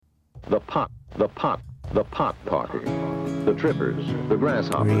The pot party. The trippers, the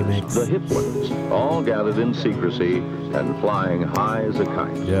grasshoppers, Remix. the hip ones, all gathered in secrecy and flying high as a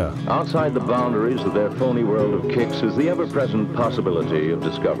kite. Yeah. Outside the boundaries of their phony world of kicks is the ever-present possibility of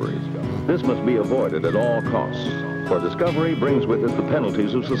discovery. This must be avoided at all costs, for discovery brings with it the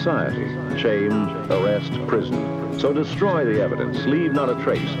penalties of society: shame, arrest, prison. So destroy the evidence, leave not a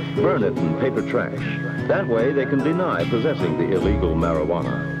trace, burn it in paper trash. That way they can deny possessing the illegal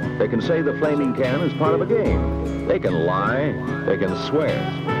marijuana. They can say the flaming can is part of a game. They can lie, they can swear.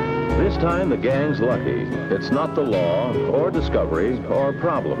 This time the gang's lucky. It's not the law, or discovery, or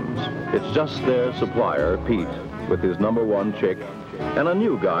problems. It's just their supplier, Pete, with his #1 chick, and a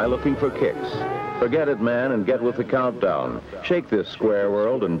new guy looking for kicks. Forget it, man, and get with the countdown. Shake this square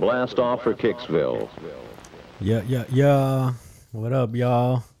world and blast off for Kicksville. Yeah. What up,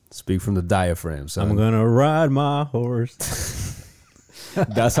 y'all? Speak from the diaphragm, son. I'm gonna ride my horse.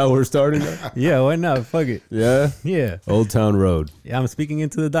 That's how we're starting? Yeah, why not? Fuck it. Yeah? Yeah. Old Town Road. Yeah, I'm speaking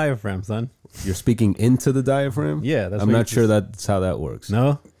into the diaphragm, son. You're speaking into the diaphragm? Yeah, that's I'm what not you sure just- that's how that works.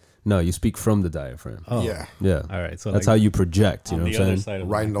 No? No, you speak from the diaphragm. Oh. Yeah, Yeah. All right. So That's like how you project, you know on what the I'm other saying? side of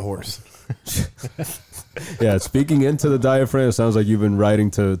riding the horse. Yeah, speaking into the diaphragm sounds like you've been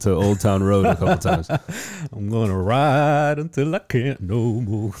riding to Old Town Road a couple times. I'm gonna ride until I can't no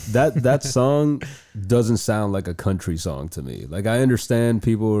more. That song doesn't sound like a country song to me. Like, I understand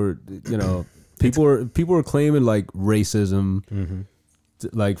people are, you know, people are claiming like racism,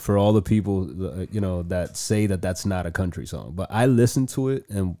 like for all the people, you know, that say that that's not a country song. But I listen to it,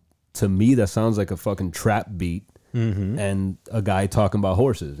 and to me that sounds like a fucking trap beat. And a guy talking about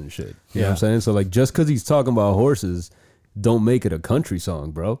horses and shit. You know what I'm saying? So like, just because he's talking about horses, don't make it a country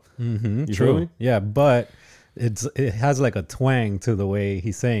song, bro. You feel True. me? Yeah, but it has like a twang to the way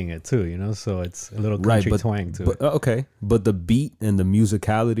he's saying it too, you know? So it's a little country twang to it. Okay. But the beat and the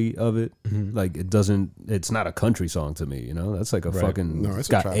musicality of it, like, it's not a country song to me, you know? That's like a fucking, No, it's it's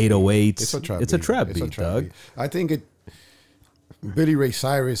a got trap 808s. It's a trap. It's a trap beat, dog. beat. I think Billy Ray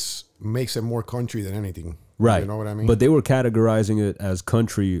Cyrus makes it more country than anything. Right. You know what I mean? But they were categorizing it as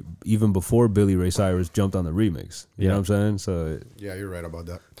country even before Billy Ray Cyrus jumped on the remix. You know what I'm saying? So, yeah, you're right about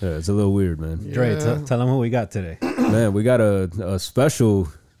that. yeah, it's a little weird, man. Dre, tell them what we got today. Man, we got a special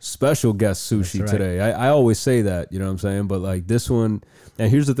guest sushi That's right. today. I always say that, you know what I'm saying? But like this one,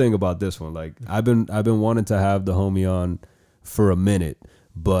 and here's the thing about this one. Like, I've been wanting to have the homie on for a minute,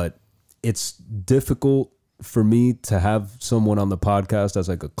 but it's difficult for me to have someone on the podcast that's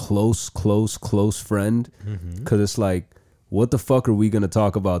like a close friend, because it's like, what the fuck are we gonna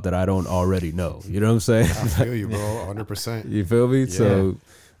talk about that I don't already know? You know what I'm saying? I feel you, bro. 100%. You feel me? So,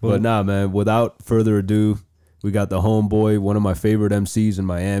 but nah, man, without further ado, we got the homeboy, one of my favorite MCs in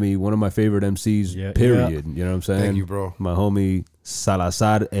Miami, one of my favorite MCs, period. You know what I'm saying? Thank you, bro. My homie,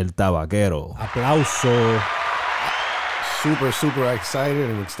 Salazar El Tabaquero. Aplauso. Super excited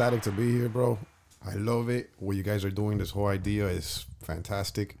and ecstatic to be here, bro. I love it. What you guys are doing, this whole idea is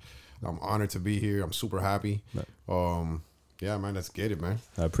fantastic. I'm honored to be here. I'm super happy. Yeah, man, let's get it, man.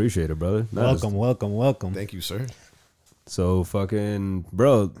 I appreciate it, brother. Nah, Welcome. Thank you, sir. So fucking,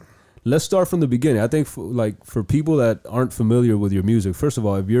 bro, let's start from the beginning. I think for people that aren't familiar with your music, first of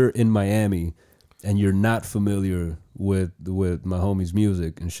all, if you're in Miami and you're not familiar with my homie's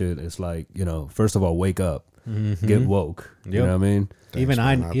music and shit, it's like, you know, first of all, wake up, get woke. You know what I mean? Even man.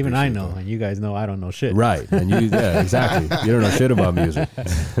 I I know, appreciate that. and you guys know I don't know shit. Right. And yeah, exactly. You don't know shit about music.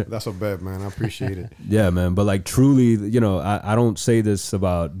 That's a bet, man. I appreciate it. Yeah, man. But like, truly, you know, I don't say this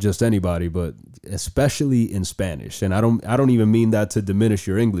about just anybody, but especially in Spanish. And I don't even mean that to diminish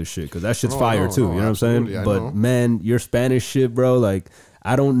your English shit, because that shit's fire too. You know what I'm saying? absolutely, I But know. man, your Spanish shit, bro, like,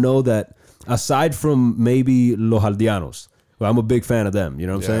 I don't know that, aside from maybe Los Aldeanos. Well, I'm a big fan of them, you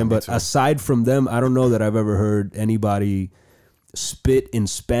know what I'm Yeah, saying? me But too. aside from them, I don't know that I've ever heard anybody spit in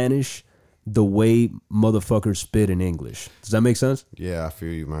Spanish the way motherfuckers spit in English. Does that make sense? Yeah, I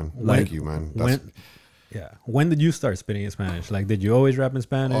feel you, man. When- Thank you, man. That's, When did you start spitting in Spanish? Like, did you always rap in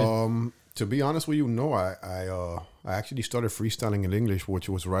Spanish? to be honest with you, no. I actually started freestyling in English, which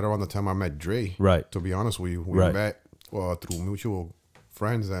was right around the time I met Dre. Right. To be honest with you, we Right. met through mutual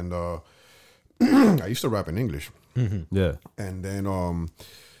friends, and I used to rap in English. Yeah. And then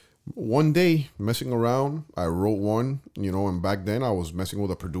one day, messing around, I wrote one, you know, and back then I was messing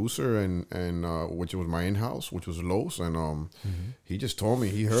with a producer, and which was my in-house, which was Los, and he just told me,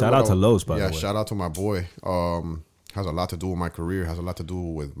 he heard. Shout out to Los, by the way. Yeah, shout out to my boy. Has a lot to do with my career, has a lot to do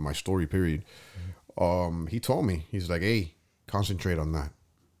with my story, period. He told me, he's like, hey, concentrate on that.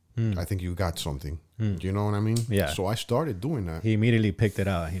 I think you got something. You know what I mean? Yeah. So I started doing that. He immediately picked it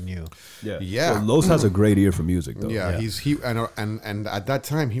out. He knew. Yeah. Well, Los has a great ear for music, though. Yeah, and at that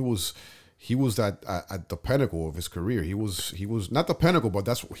time he was at the pinnacle of his career. He was not the pinnacle, but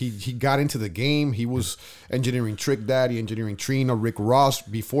that's he got into the game. He was engineering Trick Daddy, engineering Trina, Rick Ross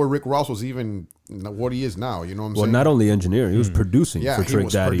before Rick Ross was even what he is now. You know what I'm saying? Well, not only engineering, he was producing for Trick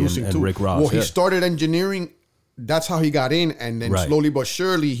Daddy and Rick Ross. Well, he started engineering. That's how he got in, and then slowly but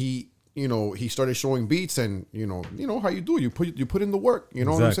surely he started showing beats, and you know how you do. You put in the work. You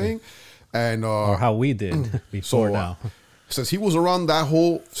know what I'm saying? And or how we did before now. Since he was around that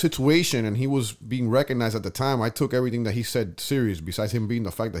whole situation and he was being recognized at the time, I took everything that he said serious. Besides him being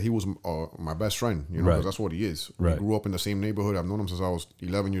the fact that he was my best friend, you know, because that's what he is. Right. We grew up in the same neighborhood. I've known him since I was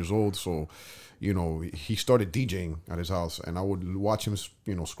 11 years old. So, you know, he started DJing at his house, and I would watch him,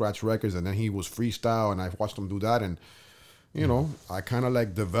 you know, scratch records, and then he was freestyle, and I watched him do that, and you know, I kind of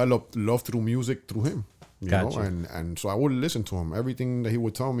like developed love through music through him. You know, and so I would listen to him, everything that he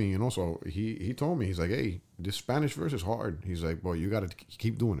would tell me, you know. So he told me, he's like, hey, this Spanish verse is hard. He's like, boy, you got to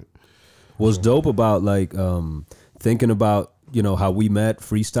keep doing it. What's dope about like thinking about, you know, how we met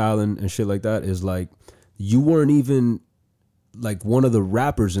freestyling and shit like that is like you weren't even like one of the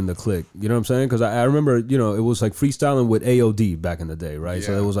rappers in the clique. You know what I'm saying? Because I remember, you know, it was like freestyling with AOD back in the day, right? Yeah.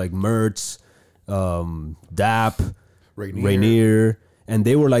 So it was like Mertz, Dap, Rainier. And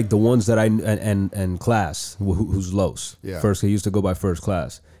they were like the ones that and Class, who's Los. Yeah. First, he used to go by First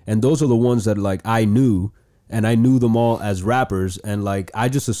Class. And those are the ones that like I knew, and I knew them all as rappers. And like, I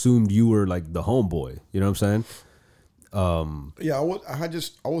just assumed you were like the homeboy. You know what I'm saying? Yeah,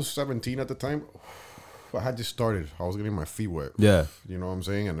 I was 17 at the time. I had just started. I was getting my feet wet. Yeah. You know what I'm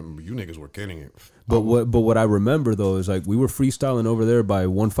saying? And you niggas were killing it. But what I remember though is like we were freestyling over there by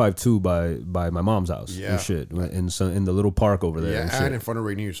 152 by my mom's house and shit in the little park over there. Yeah, and in front of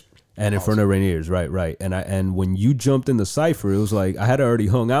Rainier's. And in front of Rainier's, right. And when you jumped in the cypher, it was like I had already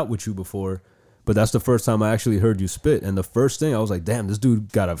hung out with you before, but that's the first time I actually heard you spit. And the first thing I was like, damn, this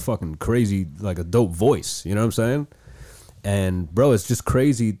dude got a fucking crazy, like a dope voice. You know what I'm saying? And bro, it's just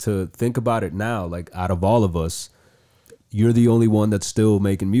crazy to think about it now. Like out of all of us, you're the only one that's still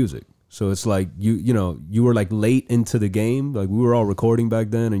making music. So it's like you know, you were like late into the game. Like we were all recording back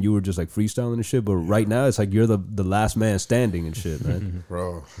then, and you were just like freestyling and shit. But right now, it's like you're the last man standing and shit, man.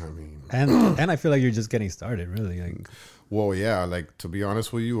 Bro, I mean, and I feel like you're just getting started, really. Like, well, yeah. Like to be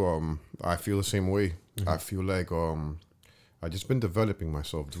honest with you, I feel the same way. I feel like I just been developing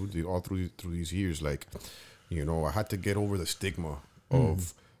myself through these years. Like, you know, I had to get over the stigma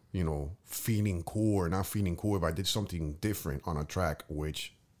of, you know, feeling cool or not feeling cool if I did something different on a track,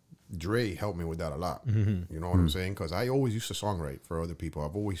 which Dre helped me with that a lot. You know what I'm saying? Because I always used to songwrite for other people.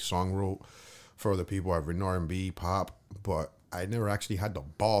 I've always songwrote for other people. I've written R&B, pop, but I never actually had the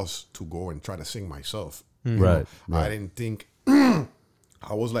balls to go and try to sing myself. Right. I didn't think...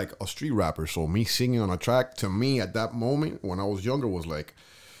 I was like a street rapper, so me singing on a track, to me at that moment when I was younger was like...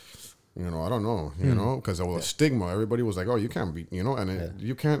 You know, I don't know, you know, because there was a stigma. Everybody was like, oh, you can't be, you know, and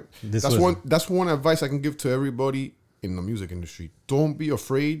you can't. That's one advice I can give to everybody in the music industry. Don't be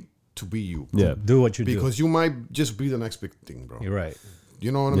afraid to be you. Yeah. do what you do. Because you might just be the next big thing, bro. You're right.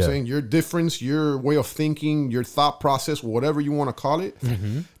 You know what I'm saying? Your difference, your way of thinking, your thought process, whatever you want to call it,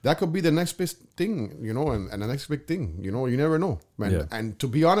 that could be the next big thing, you know, and the next big thing. You know, you never know, man. Yeah. And to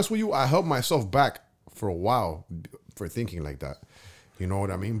be honest with you, I held myself back for a while for thinking like that. You know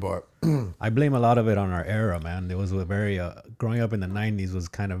what I mean? But I blame a lot of it on our era, man. It was a very growing up in the 90s was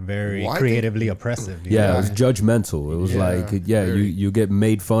kind of very Well, creatively oppressive. you Yeah, know? it was judgmental. It was you get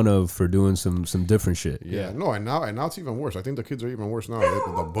made fun of for doing some different shit. no, and now it's even worse. I think the kids are even worse now.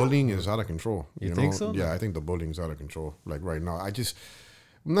 The bullying is out of control. You think so? Yeah, I think the bullying is out of control. Like right now,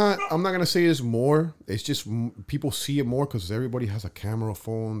 I'm not gonna say it's more. It's just people see it more because everybody has a camera,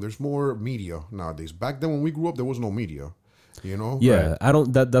 phone. There's more media nowadays. Back then, when we grew up, there was no media. You know? Yeah, right. I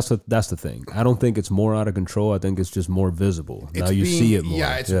don't. That's the thing. I don't think it's more out of control. I think it's just more visible. Now you see it more.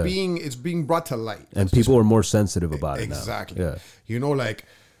 Yeah, it's being brought to light. And people are more sensitive about it now. Exactly. Yeah. You know, like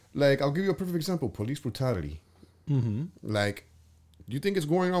I'll give you a perfect example: police brutality. Like, do you think it's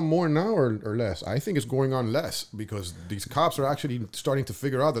going on more now or less? I think it's going on less because these cops are actually starting to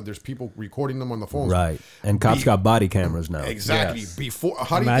figure out that there's people recording them on the phones. Right. And cops got body cameras now. Exactly. Yes. Before,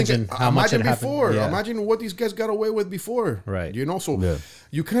 how Imagine do you think? how much it before. happened. Yeah. Imagine what these guys got away with before. Right. You know, so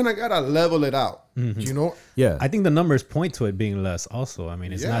you kind of gotta level it out. You know. Yeah. I think the numbers point to it being less also. I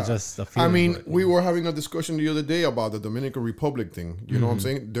mean, it's not just a feeling. I mean, we were having a discussion the other day about the Dominican Republic thing. You know what I'm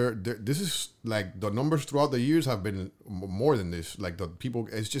saying? This is like the numbers throughout the years have been more than this. Like the people,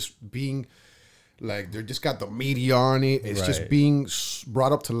 it's just being Like they just got the media on it. It's just Right. being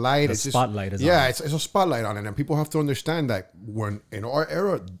brought up to light. The It's just spotlight is yeah, on it. it's a spotlight on it, and people have to understand that when in our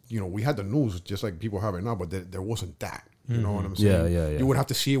era, we had the news just like people have it now, but there wasn't that. You know what I'm saying? Yeah. You would have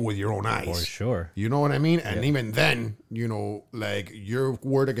to see it with your own eyes. For sure. You know what I mean? And even then, like your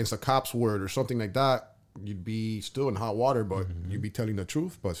word against the cop's word or something like that, you'd be still in hot water, but you'd be telling the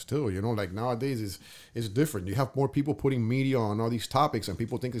truth. But still, like nowadays it's different. You have more people putting media on all these topics, and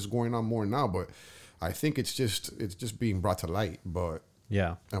people think it's going on more now. But I think it's just being brought to light. But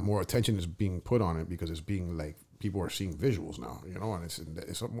Yeah. and more attention is being put on it because it's being like people are seeing visuals now. And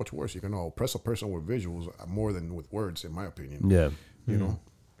it's much worse. You can oppress a person with visuals more than with words, in my opinion. Yeah. You know.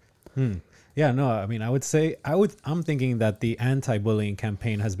 Yeah, no, I mean, I'm thinking that the anti-bullying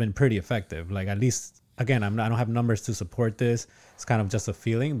campaign has been pretty effective. Like, at least, again, I don't have numbers to support this. It's kind of just a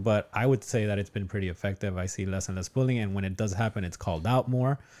feeling, but I would say that it's been pretty effective. I see less and less bullying, and when it does happen, it's called out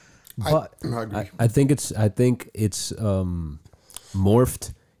more. But I agree. I think it's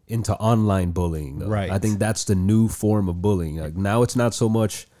morphed into online bullying. Though. Right. I think that's the new form of bullying. Like now it's not so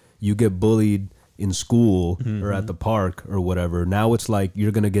much you get bullied in school or at the park or whatever. Now it's like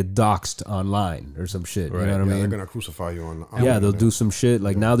you're gonna get doxxed online or some shit. Right. You know what I They're mean? gonna crucify you on Yeah, they'll internet. do some shit.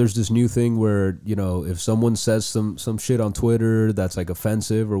 Like now there's this new thing where, if someone says some shit on Twitter that's like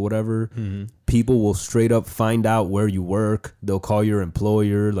offensive or whatever, people will straight up find out where you work. They'll call your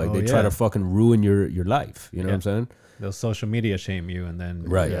employer. Like they try yeah. to fucking ruin your life. You know what I'm saying? they'll social media shame you and then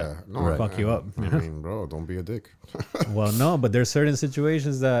Right. Yeah, no, Right. fuck you up. I mean, bro, don't be a dick. Well, no, but there's certain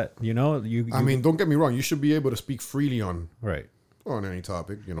situations that, you I mean, don't get me wrong. You should be able to speak freely on right. any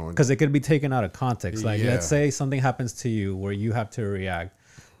topic, Because it could be taken out of context. Like, Yeah. let's say something happens to you where you have to react,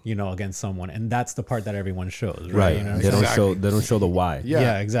 against someone, and that's the part that everyone shows, right? Right. You know what I'm They saying? don't show the why. Yeah.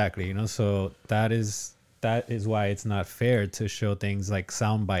 Yeah, exactly. So that is why it's not fair to show things like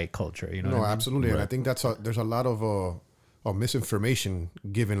soundbite culture. You know? No, what I mean? absolutely, and I think there's a lot of misinformation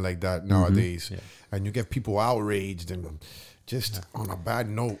given like that nowadays, and you get people outraged and just on a bad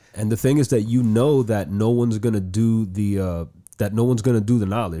note. And the thing is that that no one's gonna do the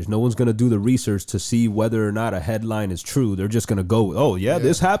knowledge. No one's gonna do the research to see whether or not a headline is true. They're just gonna go, oh yeah,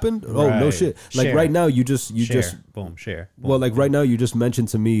 this happened. Oh no Right. shit. Like Share. right now, you just Boom, share. Boom. well, like right now, you just mentioned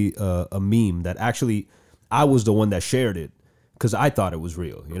to me a meme that actually I was the one that shared it because I thought it was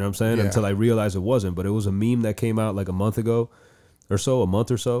real. You know what I'm saying? Yeah. Until I realized it wasn't. But it was a meme that came out like a month or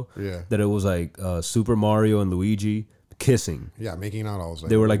so. Yeah. That it was like Super Mario and Luigi kissing. Yeah, making out. I was like,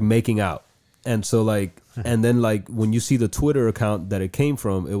 They were like making out. And so like, and then like when you see the Twitter account that it came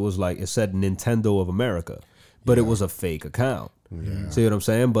from, it was like, it said Nintendo of America, but it was a fake account. Yeah. See what I'm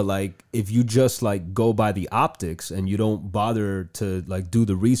saying? But like, if you just like go by the optics and you don't bother to like do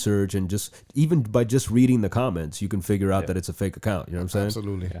the research and even by just reading the comments, you can figure out that it's a fake account. You know what I'm saying?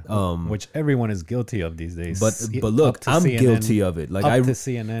 absolutely. Which everyone is guilty of these days. But look, Up to I'm CNN, guilty of it. Like up I to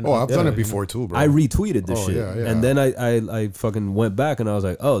CNN. Oh, I've done it before too, bro. I retweeted this Oh, shit, yeah, yeah. and then I fucking went back and I was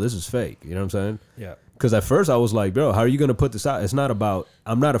like, oh, this is fake. You know what I'm saying? Yeah. Because at first I was like, bro, how are you gonna put this out? It's not about.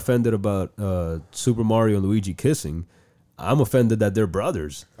 I'm not offended about Super Mario and Luigi kissing. I'm offended that they're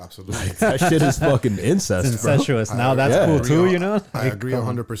brothers. Absolutely. That shit is fucking incest, bro. Incestuous. Now that's Yeah. cool agree too, on- I Like, agree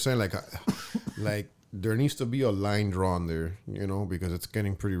 100%. Like there needs to be a line drawn there, because it's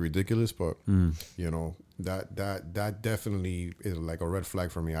getting pretty ridiculous. But that definitely is like a red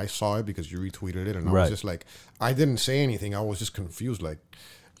flag for me. I saw it because you retweeted it, and I Right. was just like, I didn't say anything. I was just confused,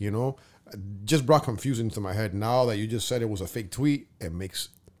 just brought confusion to my head. Now that you just said it was a fake tweet, it makes,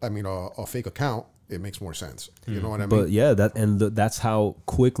 a fake account. It makes more sense. You know what I mean? But yeah, that's how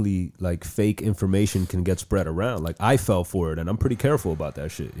quickly like fake information can get spread around. Like I fell for it, and I'm pretty careful about that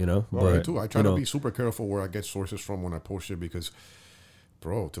shit. Oh, But, me too. I try to be super careful where I get sources from when I post it because,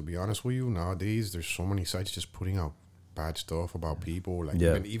 bro, to be honest with you, nowadays there's so many sites just putting out bad stuff about people. Like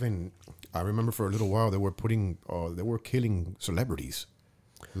Yeah. even I remember for a little while they were killing celebrities.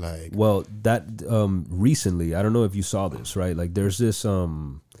 Like Well, that recently, I don't know if you saw this, right? Like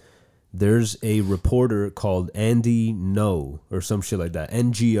there's a reporter called Andy No or some shit like that.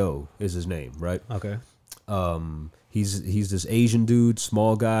 NGO is his name, right? okay. He's this Asian dude,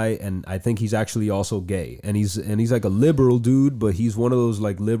 small guy, and I think he's actually also gay. And he's like a liberal dude, but he's one of those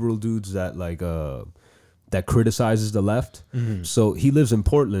like liberal dudes that like that criticizes the left. So he lives in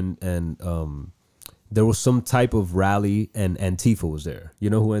Portland, and there was some type of rally, and Antifa was there. You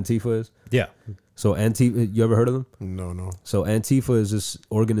know who Antifa is? Yeah. So Antifa, you ever heard of them? no. So Antifa is this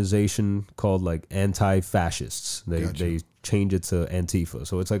organization called like anti-fascists. They Gotcha. they change it to Antifa.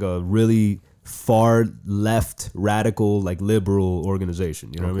 So it's like a really far left, radical, like liberal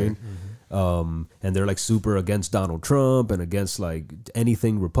organization. You know what I mean? and they're like super against Donald Trump and against like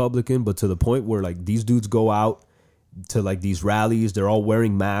anything Republican, but to the point where like these dudes go out to like these rallies, they're all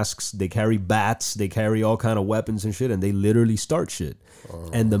wearing masks, they carry bats, they carry all kind of weapons and shit, and they literally start shit.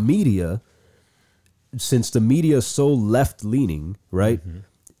 And the media, since the media is so left leaning, right,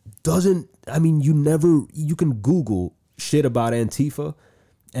 doesn't, I mean, you can Google shit about Antifa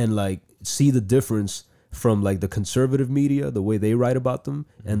and like see the difference from like the conservative media, the way they write about them,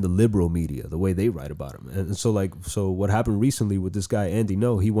 and the liberal media, the way they write about them. And so what happened recently with this guy, Andy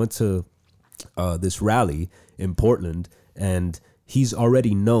No, he went to this rally in Portland, and he's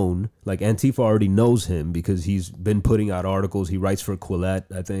already known, like Antifa already knows him because he's been putting out articles. He writes for Quillette,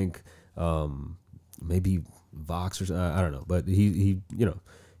 I think, maybe Vox or something, I don't know, but he you know,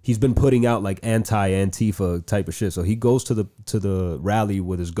 he's been putting out like anti-Antifa type of shit. So he goes to the rally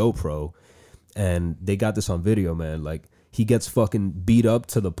with his GoPro, and they got this on video, man. Like he gets fucking beat up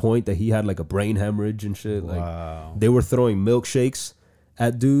to the point that he had like a brain hemorrhage and shit. Wow. Like they were throwing milkshakes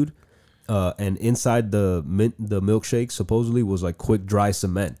at dude. And inside the milkshake supposedly was like quick dry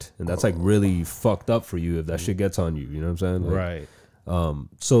cement, and that's like really fucked up for you if that shit gets on you. You know what I'm saying? Like, Right.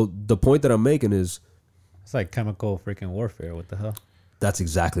 So the point that I'm making is It's like chemical freaking warfare. What the hell? that's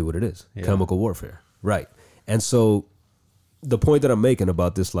exactly what it is. Yeah. Chemical warfare, right? And so the point that I'm making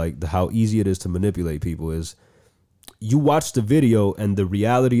about this, like how easy it is to manipulate people, is you watch the video and the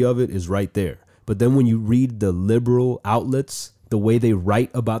reality of it is right there. But then when you read the liberal outlets, the way they write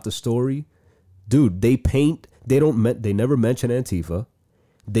about the story, dude, they never mention Antifa.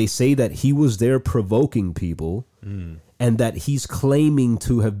 They say that he was there provoking people and that he's claiming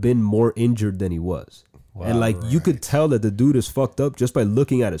to have been more injured than he was. Wow, and like you could tell that the dude is fucked up just by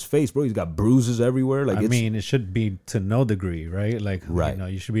looking at his face, bro. He's got bruises everywhere. Like I mean, it should be to no degree, right? Like, Right. you know,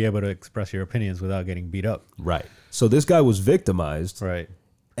 you should be able to express your opinions without getting beat up. right. So this guy was victimized, Right.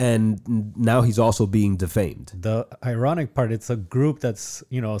 and now he's also being defamed. The ironic part, it's a group that's,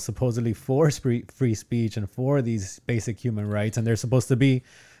 you know, supposedly for free speech and for these basic human rights, and they're supposed to be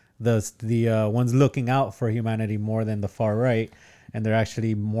the ones looking out for humanity more than the far right, and they're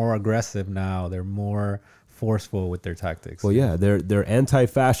actually more aggressive now. They're more forceful with their tactics. Well, yeah, they're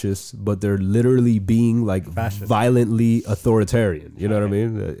anti-fascists, but they're literally being like Fascist. violently authoritarian. You know what I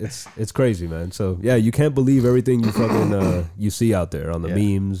mean? It's crazy, man. So yeah, you can't believe everything you fucking you see out there on the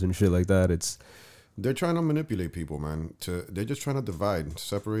memes and shit like that. They're trying to manipulate people, man. They're just trying to divide,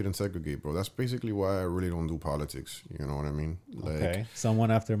 separate, and segregate, bro. That's basically why I really don't do politics. You know what I mean? Like, Okay, someone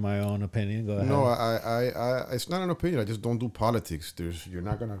after my own opinion. Go ahead. no, I it's not an opinion. I just don't do politics. You're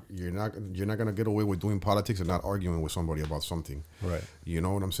not gonna get away with doing politics and not arguing with somebody about something. Right. You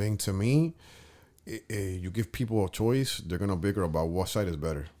know what I'm saying? To me, you give people a choice, they're gonna bicker about what side is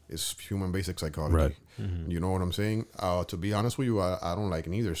better. It's human basic psychology. Right. You know what I'm saying? To be honest with you, I don't like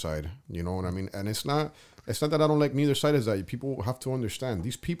neither side. You know what I mean? And it's not that I don't like neither side. Is that people have to understand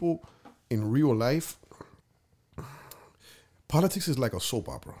these people in real life. Politics is like a soap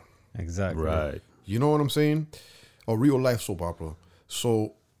opera. Exactly. You know what I'm saying? A real life soap opera.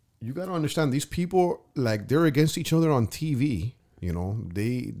 So you got to understand these people, like, they're against each other on TV. You know,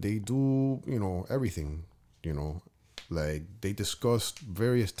 they do, you know, everything, you know, like they discuss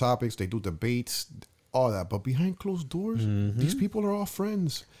various topics. They do debates, all that. But behind closed doors, these people are all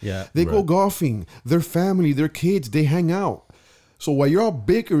friends. Yeah. They go golfing, their family, their kids, they hang out. So while you're all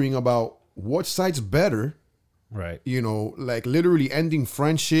bickering about what side's better, Right. you know, like literally ending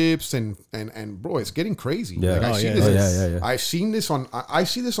friendships and bro, it's getting crazy. Yeah. Like Oh, yeah. I've seen this on I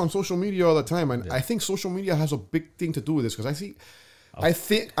see this on social media all the time, and I think social media has a big thing to do with this because I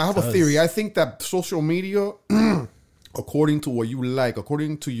have a theory. I think that social media, according to what you like,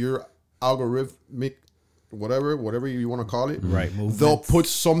 according to your algorithmic whatever you want to call it, Right, they'll put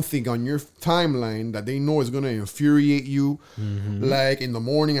something on your timeline that they know is going to infuriate you. Like in the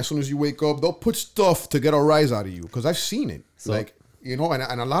morning, as soon as you wake up, they'll put stuff to get a rise out of you, because I've seen it. Like, you know,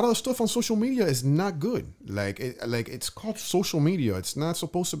 and a lot of the stuff on social media is not good. Like it's called social media. It's not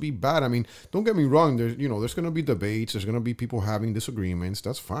supposed to be bad. I mean, don't get me wrong. There's going to be debates. There's going to be people having disagreements.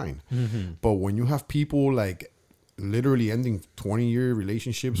 That's fine. But when you have people like literally ending 20-year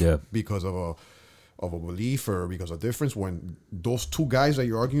relationships because of a belief or because of difference, when those two guys that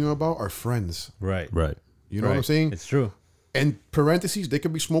you're arguing about are friends. Right. You know what I'm saying? It's true. And parentheses, they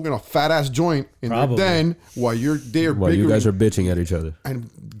could be smoking a fat ass joint in Probably. their den while you're there. While you guys are bitching at each other. And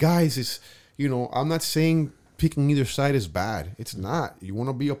guys, it's, you know, I'm not saying picking either side is bad. It's not. You want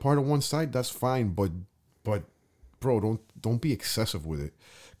to be a part of one side, that's fine. But bro, don't be excessive with it.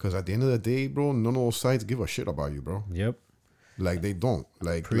 Because at the end of the day, bro, none of those sides give a shit about you, bro. Yep. Like they don't.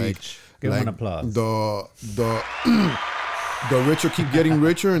 Like Preach. Give like them an applause. The the richer keep getting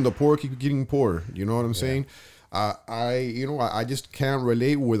richer and the poor keep getting poorer. You know what I'm saying? I just can't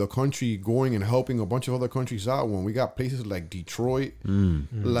relate with a country going and helping a bunch of other countries out when we got places like Detroit,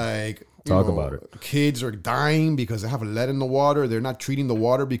 like Talk about it. Kids are dying because they have lead in the water. They're not treating the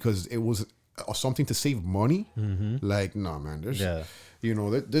water because it was something to save money. Like, no, man. There's,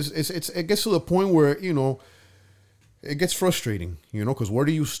 it gets to the point where it gets frustrating, because where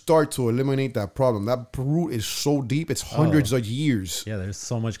do you start to eliminate that problem? That root is so deep; it's hundreds of years. Yeah, there's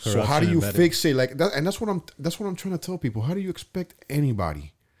so much corruption. So how do you embedded. fix it? Like that, and that's what I'm trying to tell people. How do you expect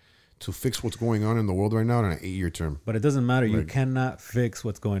anybody to fix what's going on in the world right now in an 8-year term? But it doesn't matter. You cannot fix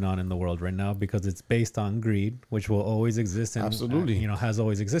what's going on in the world right now because it's based on greed, which will always exist and Absolutely. has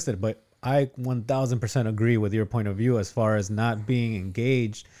always existed. But I 1000% agree with your point of view as far as not being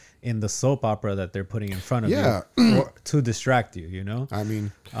engaged in the soap opera that they're putting in front of you or to distract you, I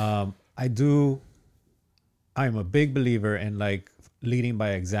mean, I'm a big believer in like leading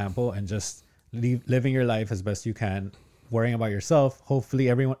by example and just living your life as best you can, worrying about yourself. Hopefully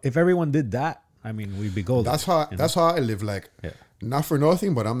if everyone did that, I mean, we'd be golden. that's how I live. Like, not for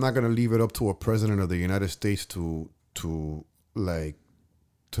nothing, but I'm not going to leave it up to a president of the United States to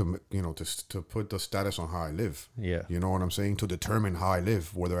put the status on how I live. Yeah. You know what I'm saying? To determine how I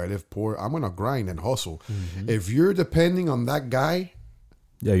live, whether I live poor, I'm going to grind and hustle. If you're depending on that guy,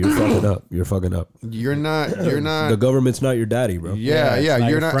 Yeah, you're fucking up. You're fucking up. you're not, The government's not your daddy, bro. yeah, it's not you're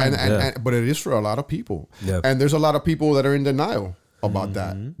your not, friend. but it is for a lot of people. Yeah. And there's a lot of people that are in denial about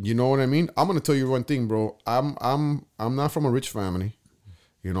that. You know what I mean? I'm going to tell you one thing, bro. I'm not from a rich family.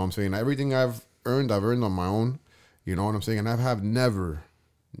 You know what I'm saying? Everything I've earned on my own. You know what I'm saying? And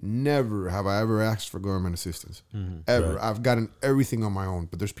never have I ever asked for government assistance. Ever. Right. I've gotten everything on my own,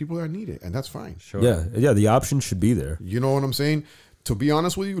 but there's people that need it, and that's fine. Sure. Yeah, the option should be there. You know what I'm saying? To be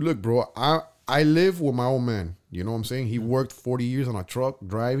honest with you, look, bro, I live with my old man. You know what I'm saying? He worked 40 years on a truck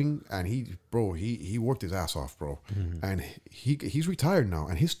driving, and he worked his ass off, bro. And he's retired now,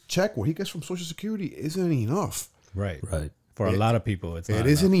 and his check, what he gets from Social Security, isn't enough. Right. Right. For a lot of people, it's not It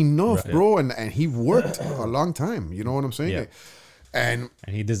isn't enough, Right. bro. And he worked a long time. You know what I'm saying? Yeah. And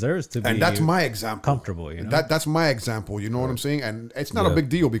he deserves to be. And that's my example. Comfortable, That's my example. You know what I'm saying? And it's not a big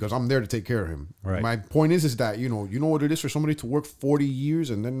deal because I'm there to take care of him. Right. My point is that you know what it is for somebody to work 40 years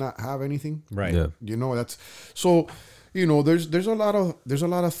and then not have anything. right. Yeah. You know that's so. There's a lot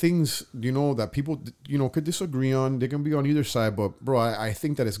of things that people could disagree on. They can be on either side, but bro, I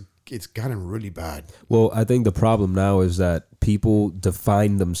think that it's gotten really bad. Well, I think the problem now is that people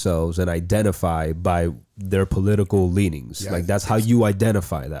define themselves and identify by their political leanings. Yeah, like that's how you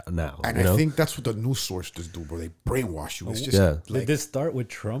identify that now. And I think that's what the news sources do, bro. They brainwash you. It's just Did this start with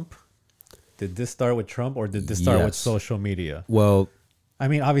Trump? Or did this start with social media? Well, I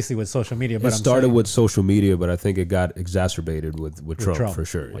mean, obviously with social media, but it started with social media, but I think it got exacerbated with Trump for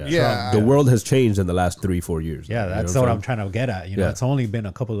sure. With Yeah. The world has changed in the last 3-4 years. Yeah, that's what I'm trying to get at. It's only been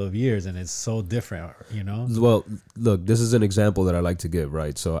a couple of years and it's so different, Well, look, this is an example that I like to give,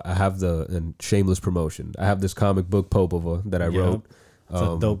 right? So I have and shameless promotion. I have this comic book, Popova, that I wrote. It's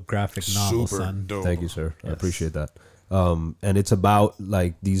a dope graphic novel, super son. dope. Thank you, sir. I appreciate that. And it's about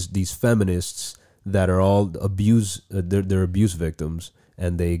like these feminists that are all they're abuse victims,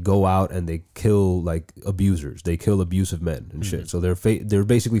 and they go out and they kill like abusers. They kill abusive men and shit. So they're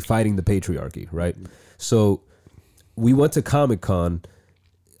basically fighting the patriarchy, right? So we went to Comic-Con.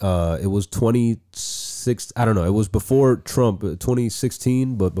 It was 26. I don't know. It was before Trump,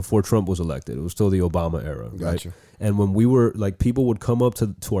 2016, but before Trump was elected. It was still the Obama era, right? Gotcha. And when we were like, people would come up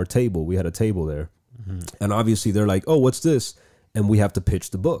to our table. We had a table there, and obviously they're like, "Oh, what's this?" And we have to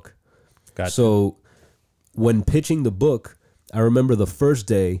pitch the book. Gotcha. So when pitching the book, I remember the first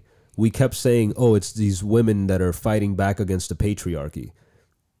day we kept saying, "Oh, it's these women that are fighting back against the patriarchy,"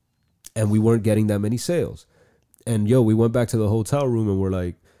 and we weren't getting that many sales. And we went back to the hotel room and we're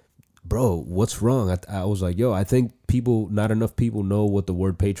like, "Bro, what's wrong?" I was like, "I think not enough people know what the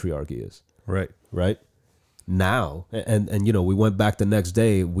word patriarchy is." Right now, and we went back the next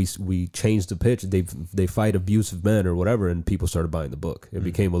day. We changed the pitch. They fight abusive men or whatever, and people started buying the book. It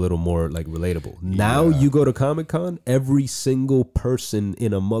became a little more like relatable. Now you go to Comic-Con, every single person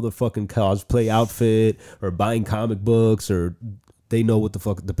in a motherfucking cosplay outfit or buying comic books, or they know what the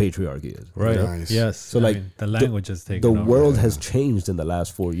fuck the patriarchy is. Right. Nice. Yes. So I like mean, the language has taken the over. world has changed in the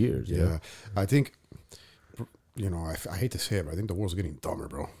last 4 years. Yeah. I think I hate to say it, but I think the world's getting dumber,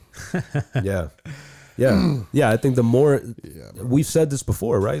 bro. Yeah. Yeah. I think the more we've said this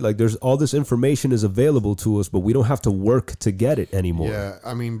before, right? Like, there's all this information is available to us, but we don't have to work to get it anymore. Yeah,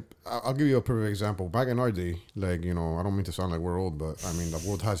 I mean, I'll give you a perfect example. Back in our day, like, you know, I don't mean to sound like we're old, but I mean, the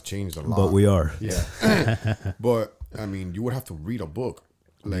world has changed a lot. But we are. Yeah. But I mean, you would have to read a book.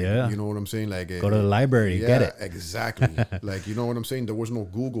 Like, you know what I'm saying? Like, go to the library, get it. Exactly. Like, you know what I'm saying? There was no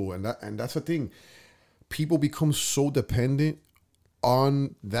Google, and that's the thing. People become so dependent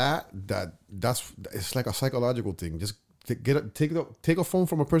on that's it's like a psychological thing. Just take a phone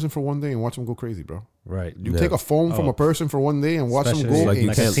from a person for one day and watch them go crazy, bro. Right. You take a phone from a person for one day and watch them Especially go.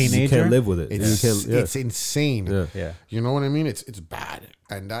 Like, like a teenager? you can't live with it. It's insane. Yeah. You know what I mean? It's bad,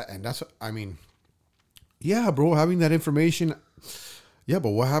 and that's I mean, yeah, bro. Having that information, yeah. But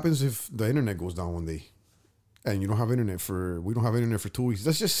what happens if the internet goes down one day, and you don't have internet we don't have internet for 2 weeks?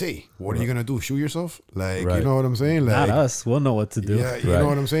 Let's just say, what are you gonna do? Shoot yourself? Like, you know what I'm saying? Like, Not us. We'll know what to do. yeah, you know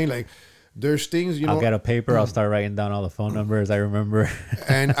what I'm saying? Like, there's things, you know. I'll get a paper. I'll start writing down all the phone numbers I remember.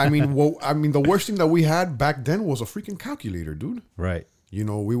 And I mean, the worst thing that we had back then was a freaking calculator, dude. Right. You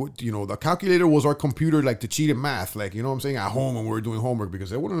know, the calculator was our computer, like, to cheat in math, like, you know what I'm saying, at home when we were doing homework, because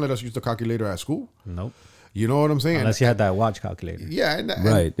they wouldn't let us use the calculator at school. Nope. You know what I'm saying? Unless you had that watch calculator. Yeah.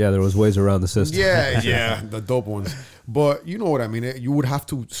 Right. Yeah, there was ways around the system. Yeah, the dope ones. But you know what I mean? You would have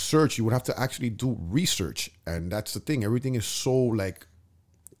to search. You would have to actually do research. And that's the thing. Everything is so, like...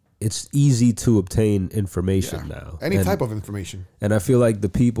 It's easy to obtain information now. Any type of information. And I feel like the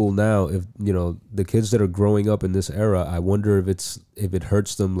people now, if you know, the kids that are growing up in this era, I wonder if it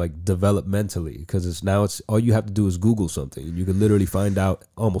hurts them, like, developmentally, because it's all you have to do is Google something and you can literally find out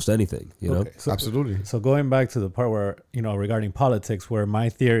almost anything, you know? So, Absolutely. So going back to the part where, you know, regarding politics, where my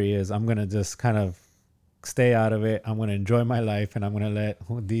theory is I'm going to just kind of stay out of it. I'm going to enjoy my life, and I'm going to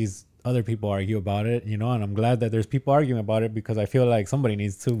let these other people argue about it, you know, and I'm glad that there's people arguing about it, because I feel like somebody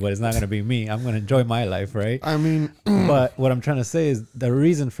needs to, but it's not going to be me. I'm going to enjoy my life, right? I mean... But what I'm trying to say is the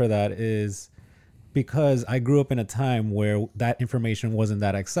reason for that is because I grew up in a time where that information wasn't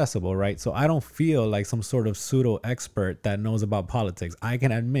that accessible, right? So I don't feel like some sort of pseudo expert that knows about politics. I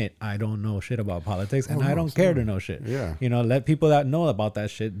can admit I don't know shit about politics, and I don't care to know shit. Yeah. You know, let people that know about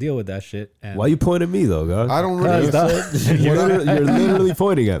that shit deal with that shit. And Why you pointing at me, though, God? I don't really... You're literally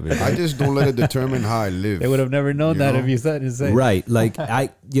pointing at me. I just don't let it determine how I live. they would have never known that know? if you said it. Right. Like,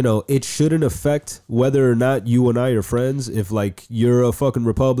 it shouldn't affect whether or not you and I are friends if, like, you're a fucking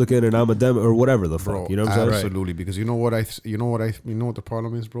Republican and I'm a Dem or whatever the fuck. Bro, You know what I'm saying? absolutely. Because you know what the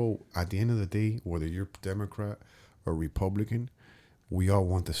problem is, bro? At the end of the day, whether you're Democrat or Republican, we all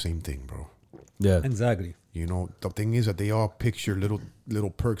want the same thing, bro. Yeah. Exactly. You know, the thing is that they all picture little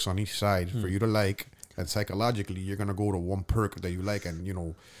perks on each side for you to like, and psychologically you're gonna go to one perk that you like, and you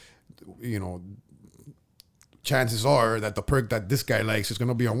know, chances are that the perk that this guy likes is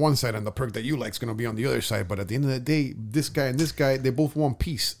gonna be on one side, and the perk that you like is gonna be on the other side. But at the end of the day, this guy and this guy, they both want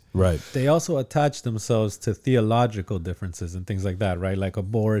peace. Right. They also attach themselves to theological differences and things like that, right? Like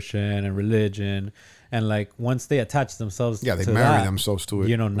abortion and religion. And like once they attach themselves Yeah, they to marry that, themselves to it.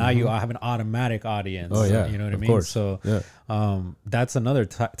 You know, now you have an automatic audience. Oh, yeah, You know what I of mean? course. So Yeah. that's another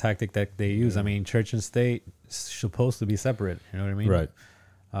tactic that they use. I mean, church and state is supposed to be separate. You know what I mean? Right.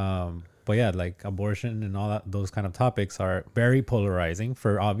 But yeah, like abortion and all that, those kind of topics are very polarizing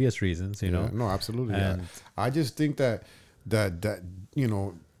for obvious reasons, you know? No, absolutely. And- Yeah. I just think that you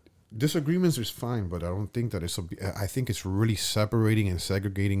know, disagreements is fine, but I don't think that I think it's really separating and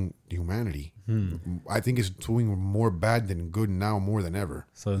segregating humanity. I think it's doing more bad than good now more than ever.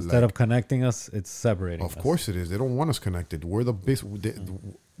 So instead of connecting us, it's separating us. Of course it is. They don't want us connected. We're the base.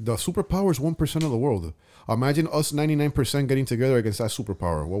 The superpower is 1% of the world. Imagine us 99% getting together against that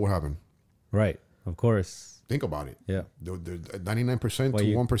superpower. What would happen? Right. Of course. Think about it. Yeah. The 99% Well, to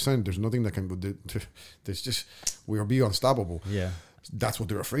you- 1%. There's nothing that can. There's just we'll be unstoppable. Yeah. That's what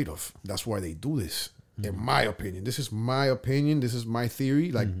they're afraid of. That's why they do this. In my opinion, this is my opinion. This is my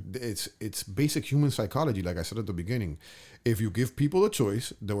theory. Like it's basic human psychology. Like I said at the beginning, if you give people a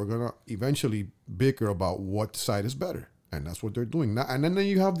choice, they were gonna eventually bicker about what side is better, and that's what they're doing now. And then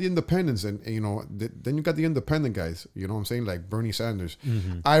you have the independents, and you know, then you got the independent guys. You know what I'm saying? Like Bernie Sanders.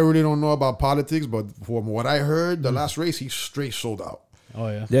 I really don't know about politics, but from what I heard, the last race he straight sold out. Oh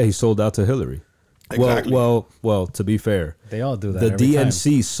yeah. Yeah, he sold out to Hillary. Exactly. Well, to be fair, They all do that. the every time.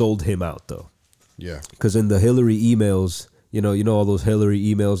 DNC sold him out, though. Yeah. Because in the Hillary emails, you know all those Hillary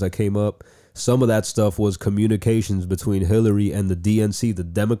emails that came up, some of that stuff was communications between Hillary and the DNC, the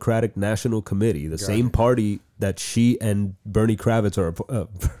Democratic National Committee, the same party that she and Bernie Kravitz are.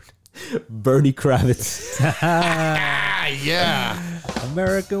 Bernie Kravitz. Yeah.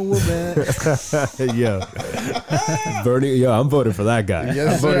 American woman. Bernie. Yeah, I'm voting for that guy.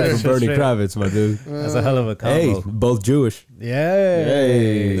 Yes, I'm voting for Bernie straight up. Kravitz, my dude. That's a hell of a Hey, combo. both Jewish.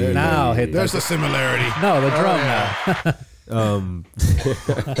 Yay. Hey. Now hit There's the a similarity. no, the drum now.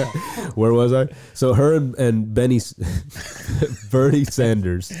 Where was I? So her and Bernie Sanders.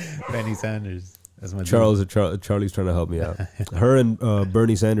 Bernie Sanders. That's my dude. Charlie's trying to help me out. Her and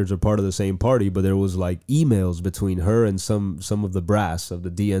Bernie Sanders are part of the same party, but there was like emails between her and some of the brass of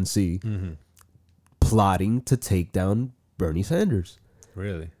the DNC plotting to take down Bernie Sanders.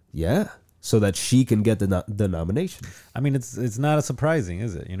 Really? Yeah, so that she can get the nomination. I mean, it's not surprising,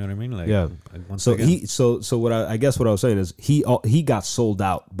 is it? You know what I mean? Like, Yeah. once So again, so what I guess what I was saying is he got sold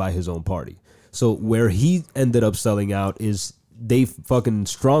out by his own party. So where he ended up selling out is they fucking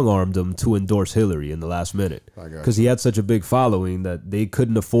strong-armed him to endorse Hillary in the last minute I got because he had such a big following that they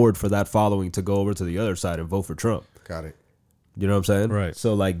couldn't afford for that following to go over to the other side and vote for Trump. Got it. You know what I'm saying? Right.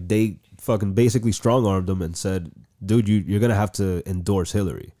 So like they fucking basically strong-armed him and said, dude, you're gonna have to endorse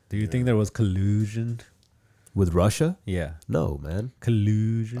Hillary. do you think there was collusion? With Russia? Yeah, No, man.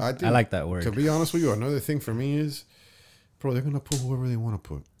 collusion. I like that word. To be honest with you, another thing for me is, bro, they're gonna put whoever they want to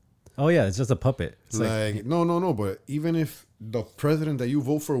put. Oh yeah, it's just a puppet. It's like, No. But even if the president that you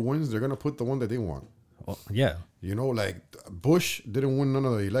vote for wins, they're gonna put the one that they want. oh, yeah, You know, like Bush didn't win none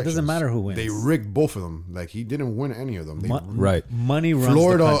of the elections. doesn't matter who wins. They rigged both of them. Like he didn't win any of them. They Right. money runs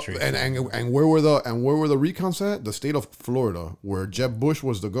Florida the country. and where were the recons at? The state of Florida, where Jeb Bush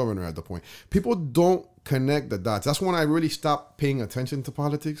was the governor at the point. People don't connect the dots. That's when I really stopped paying attention to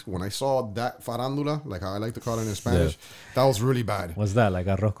politics. When I saw that farandula, like how I like to call it in Spanish, that was really bad. What's that, like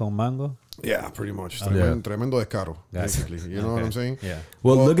arroz con mango? Yeah, pretty much. Yeah. Tremendo descaro, basically. You know what I'm saying? Yeah.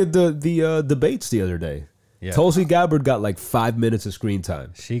 Well, look at the debates the other day. Yeah. Tulsi Gabbard got like 5 minutes of screen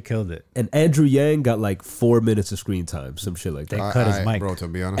time, She killed it. and Andrew Yang got like 4 minutes of screen time, some shit like that. Cut his mic. Bro, to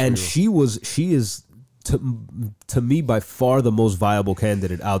be honest And with you. she is to me by far the most viable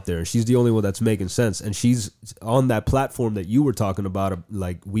candidate out there. She's the only one that's making sense, and she's on that platform that you were talking about.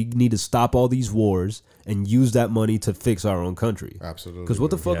 Like, we need to stop all these wars and use that money to fix our own country. Absolutely. Because what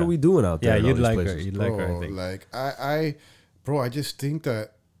the fuck Yeah. are we doing out there? Yeah, in all you'd these like her. places? You'd like her, I Bro, think. like I just think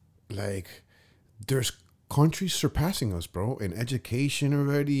that like there's countries surpassing us, bro, in education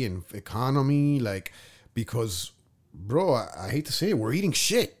already, in economy, like because bro, I hate to say it, we're eating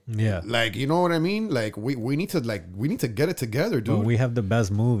shit. Yeah. Like, you know what I mean? Like we need to get it together, dude. But we have the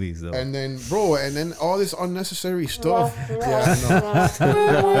best movies though. And then, bro, all this unnecessary stuff. Yeah,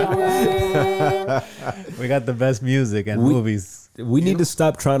 We got the best music and movies. We need to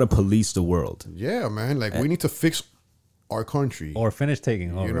stop trying to police the world. yeah, man. Like we need to fix our country. Or finish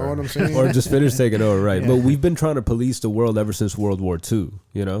taking over. You know what I'm saying? Or just finish taking over, right? But we've been trying to police the world ever since World War II,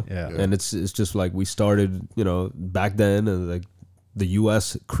 you know? Yeah. And it's just like we started, you know, back then, and like the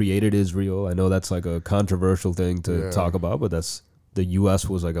U.S. created Israel. I know that's like a controversial thing to talk about, but the U.S.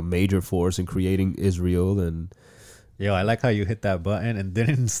 was like a major force in creating Israel. And Yo, I like how you hit that button and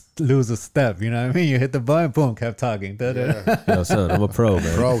didn't lose a step. You know what I mean? You hit the button, boom, kept talking. Da-da. yo, son, I'm a pro,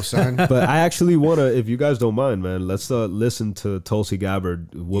 man. Bro, son. But I actually want to, if you guys don't mind, man, let's listen to Tulsi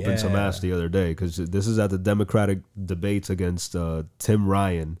Gabbard whooping some Yeah. ass the other day, because this is at the Democratic debates against Tim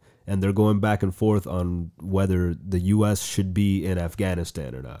Ryan, and they're going back and forth on whether the U.S. should be in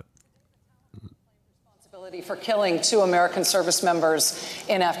Afghanistan or not. For killing 2 American service members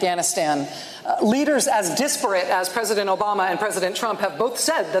in Afghanistan. Leaders as disparate as President Obama and President Trump have both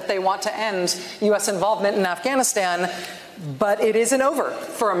said that they want to end U.S. involvement in Afghanistan, but it isn't over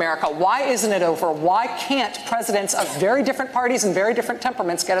for America. Why isn't it over? Why can't presidents of very different parties and very different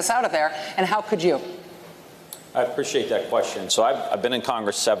temperaments get us out of there? And how could you? I appreciate that question. So I've been in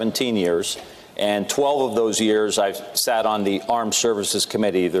Congress 17 years. And 12 of those years, I've sat on the Armed Services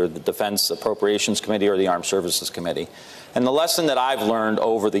Committee, either the Defense Appropriations Committee or the Armed Services Committee. And the lesson that I've learned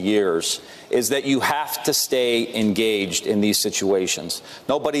over the years is that you have to stay engaged in these situations.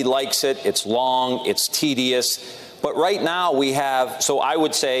 Nobody likes it. It's long. It's tedious. But right now we have, so I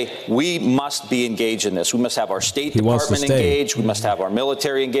would say we must be engaged in this. We must have our State Department engaged. We must have our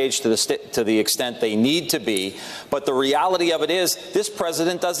military engaged to the extent they need to be. But the reality of it is this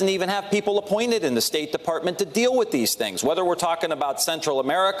president doesn't even have people appointed in the State Department to deal with these things. Whether we're talking about Central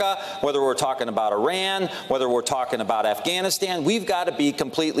America, whether we're talking about Iran, whether we're talking about Afghanistan, we've got to be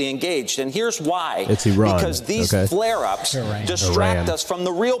completely engaged. And here's why. It's Iran. Because these flare-ups distract us from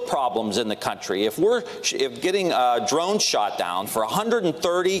the real problems in the country. If getting drone shot down for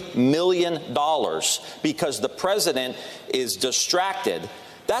 $130 million because the president is distracted,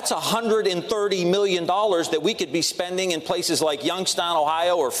 That's $130 million that we could be spending in places like Youngstown,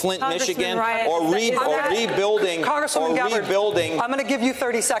 Ohio, or Flint, Michigan, or rebuilding. Congresswoman Gabbard, I'm going to give you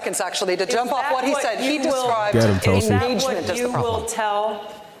 30 seconds, actually, to jump off what he said. He described engagement as the problem. You will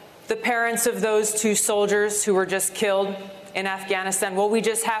tell the parents of those 2 soldiers who were just killed in Afghanistan, well, we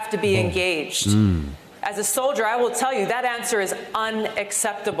just have to be engaged. As a soldier, I will tell you that answer is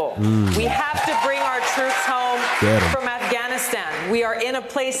unacceptable. We have to bring our troops home from Afghanistan. We are in a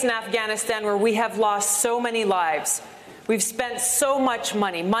place in Afghanistan where we have lost so many lives. We've spent so much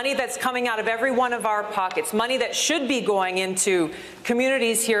money that's coming out of every one of our pockets, money that should be going into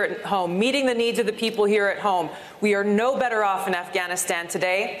communities here at home, meeting the needs of the people here at home. We are no better off in Afghanistan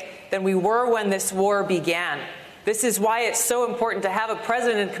today than we were when this war began. This is why it's so important to have a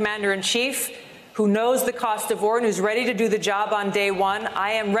president and commander-in-chief who knows the cost of war and who's ready to do the job on day one.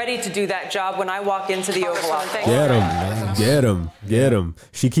 I am ready to do that job when I walk into the Oval Office. Get him, man. Get him.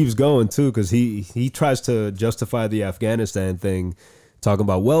 She keeps going, too, because he tries to justify the Afghanistan thing, talking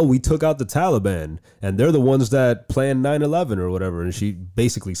about, well, we took out the Taliban, and they're the ones that planned 9/11 or whatever, and she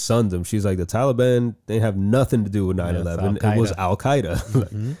basically sunned them. She's like, the Taliban, they have nothing to do with 9/11. It was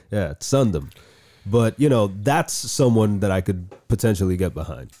Al-Qaeda. Yeah, sunned them. But, that's someone that I could potentially get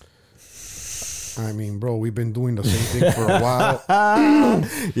behind. I mean, bro, we've been doing the same thing for a while.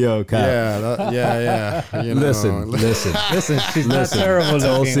 Yo, Kyle. Yeah. Listen. She's not terrible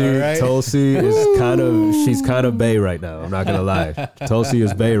looking, right? Tulsi is she's kind of bae right now. I'm not gonna lie. Tulsi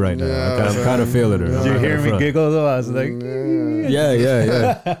is bae right now. I'm kind of feeling her. Did you hear me giggle though? I was like,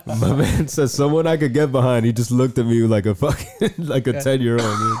 yeah. My man says someone I could get behind. He just looked at me like a fucking like a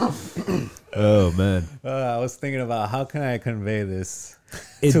 10-year-old. Oh man. I was thinking about how can I convey this.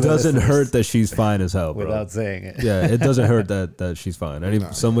 It doesn't hurt that she's fine as hell, bro. Without saying it. Yeah, it doesn't hurt that she's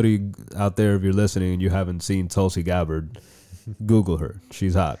fine. Somebody out there, if you're listening and you haven't seen Tulsi Gabbard, Google her.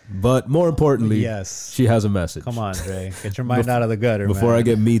 She's hot. But more importantly, yes, she has a message. Come on, Dre. Get your mind out of the gutter, before man. I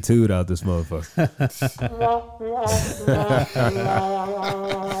get Me Too'd out this motherfucker.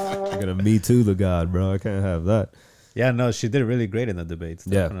 I'm going to Me Too the God, bro. I can't have that. Yeah, no, she did really great in the debates,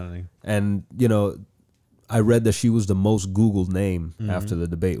 definitely. Yeah. And, I read that she was the most Googled name after the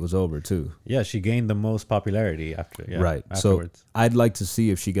debate was over, too. Yeah, she gained the most popularity right. afterwards. So I'd like to see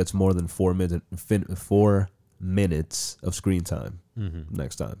if she gets more than 4 minutes of screen time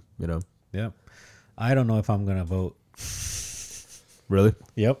next time, Yep. I don't know if I'm going to vote. Really?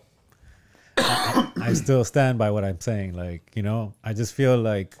 Yep. I still stand by what I'm saying. Like, I just feel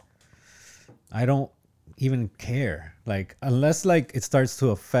like I don't even care, like, unless like it starts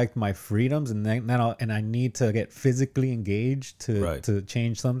to affect my freedoms, and then I need to get physically engaged to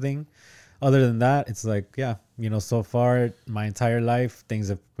change something. Other than that, it's like, so far my entire life things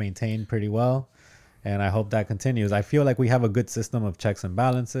have maintained pretty well, and I hope that continues. I feel like we have a good system of checks and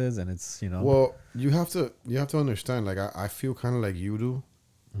balances, and it's well, you have to understand, like, I feel kind of like you do,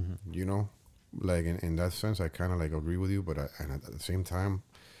 like in that sense I kind of like agree with you, but and at the same time,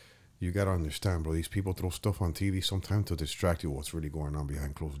 you got to understand, bro, these people throw stuff on TV sometimes to distract you what's really going on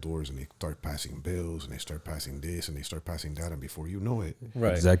behind closed doors, and they start passing bills, and they start passing this, and they start passing that, and before you know it...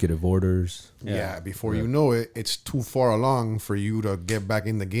 Right. Executive orders. Before you know it, it's too far along for you to get back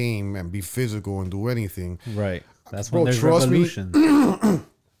in the game and be physical and do anything. Right. That's when there's revolution.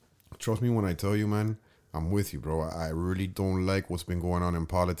 Trust me when I tell you, man, I'm with you, bro. I really don't like what's been going on in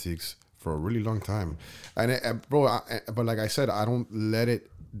politics for a really long time. And, but like I said, I don't let it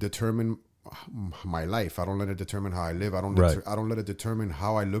determine my life. I don't let it determine how I live. I don't let it determine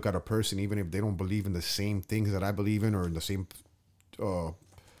how I look at a person, even if they don't believe in the same things that I believe in, or in the same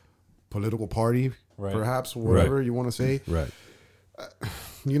political party, perhaps, whatever you want to say. Right.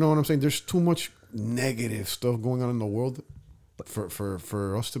 You know what I'm saying? There's too much negative stuff going on in the world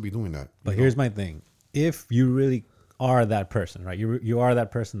for us to be doing that. But here's my thing: if you really are that person, right? You are that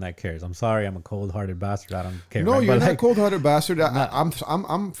person that cares. I'm sorry, I'm a cold-hearted bastard. I don't care. No, right? you're not cold-hearted bastard. I'm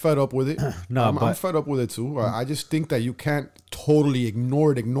fed up with it. I'm fed up with it too. I just think that you can't totally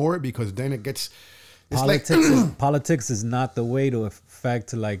ignore it, because then it gets... Politics is not the way to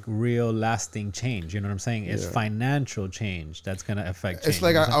affect like real lasting change. You know what I'm saying? It's financial change that's gonna affect change. It's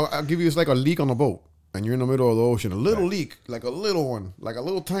like I'll give you, it's like a leak on a boat, and you're in the middle of the ocean, a little leak, like a little one, like a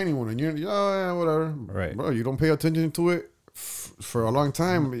little tiny one, and you're whatever, right, bro. You don't pay attention to it for a long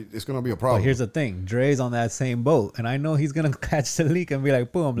time, it's gonna be a problem. But here's the thing: Dre's on that same boat, and I know he's gonna catch the leak and be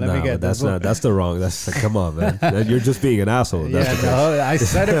like, "Boom, let me get that's not. That's the wrong. That's come on, man. You're just being an asshole. I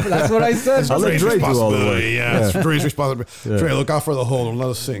said it. That's what I said. I'll let Dre do all the work. It's Dre's responsibility. Dre, look out for the hole. Don't let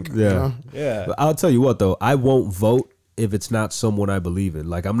us sink. Yeah. Yeah. But I'll tell you what, though, I won't vote if it's not someone I believe in.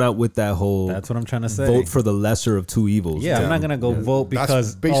 Like, I'm not with that whole. That's what I'm trying to say. Vote for the lesser of two evils. Yeah, I'm not gonna go vote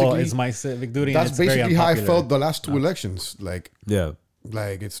because it's my civic duty. That's and it's very basically how I unpopular. felt the last two elections. Like, Yeah.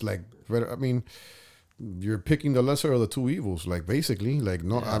 it's like, I mean, you're picking the lesser of the two evils. Like, basically, like,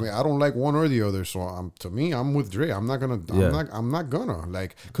 no, I mean, I don't like one or the other. So to me, I'm with Dre. I'm not gonna. I'm not gonna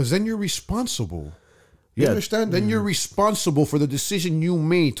like, because then you're responsible. You understand? Then you're responsible for the decision you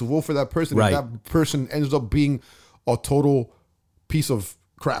made to vote for that person. Right. And that person ends up being a total piece of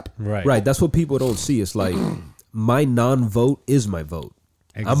crap. Right. That's what people don't see. It's like my non-vote is my vote.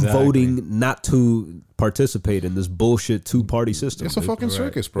 Exactly. I'm voting not to participate in this bullshit two-party system. It's a dude. fucking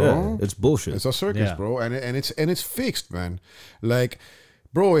circus, bro. Yeah, it's bullshit. It's a circus, Yeah. bro, and it's fixed, man. Like,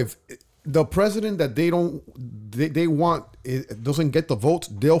 bro, if the president that they want it doesn't get the votes,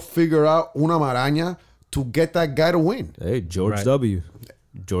 they'll figure out una maraña to get that guy to win. Hey, George Right. W.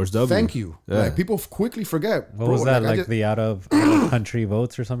 George W. Thank you. Yeah. Like, people quickly forget. What bro, was that? I Like just- the out of country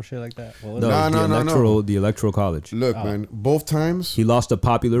votes or some shit like that? What was No, that? No. the electoral college. Look, man, both times He lost a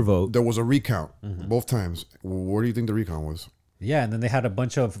popular vote. there was a recount. Mm-hmm. Both times. Where do you think the recount was? Yeah, and then they had a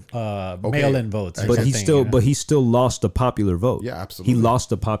bunch of mail-in votes. or But he something, still, you know? but he still lost a popular vote. Yeah, absolutely. He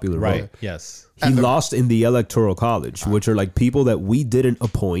lost a popular right. vote. Yes. He lost in the electoral college, which are like people that we didn't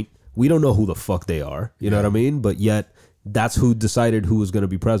appoint. We don't know who the fuck they are. You know what I mean? But yet, that's who decided who was going to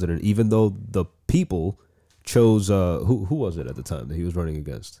be president. Even though the people chose who was it at the time that he was running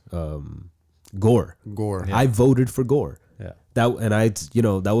against? Gore. Gore. I voted for Gore. Yeah. That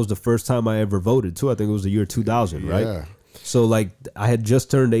was the first time I ever voted too. I think it was the year 2000, right? Yeah. So like I had just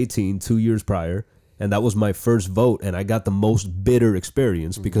turned 18 2 years prior, and that was my first vote, and I got the most bitter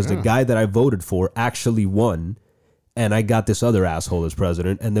experience because the guy that I voted for actually won, and I got this other asshole as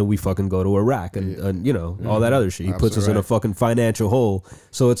president, and then we fucking go to Iraq and you know, all that other shit. He puts us in a fucking financial hole.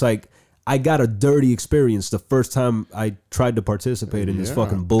 So it's like I got a dirty experience the first time I tried to participate in this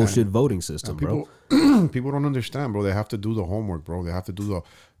fucking bullshit voting system, bro. People don't understand, bro. They have to do the homework, bro. They have to do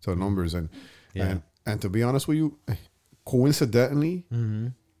the numbers, and to be honest with you, coincidentally,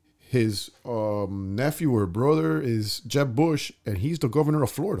 his nephew or brother is Jeb Bush, and he's the governor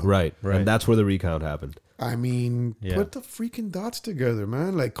of Florida. Right. And that's where the recount happened. I mean, Yeah. put the freaking dots together,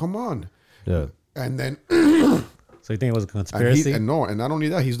 man. Like, come on. Yeah. And then So you think it was a and conspiracy? and not only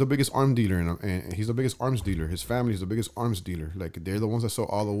that, he's the biggest arms dealer, and he's the biggest arms dealer. His family is the biggest arms dealer. Like, they're the ones that sell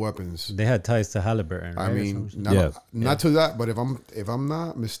all the weapons. They had ties to Halliburton. Right, I or mean, some shit? not to that, but if I'm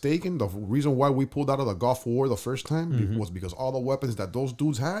not mistaken, the reason why we pulled out of the Gulf War the first time was because all the weapons that those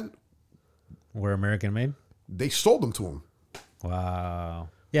dudes had, Were American made? they sold them to them. Wow.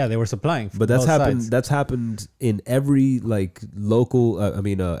 Yeah, they were supplying. But that's both happened. sides. That's happened in every like local.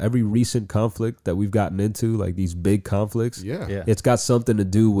 Every recent conflict that we've gotten into, like these big conflicts. Yeah. Yeah. It's got something to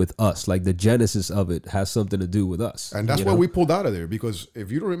do with us. Like the genesis of it has something to do with us. And that's you why know? we pulled out of there, because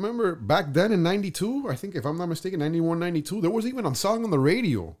if you don't remember, back then in 92, I think if I'm not mistaken, 91, 92, there was even a song on the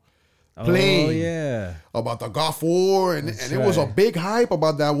radio playing Oh yeah. about the Gulf War, and it was a right. big hype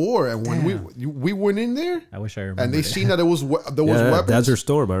about that war. And when we went in there, I wish I remember. and they seen that there was weapons. Desert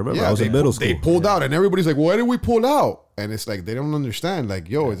Storm. I remember. I was in middle school. They pulled out, and everybody's like, "Why did we pull out?" And it's like they don't understand. Like,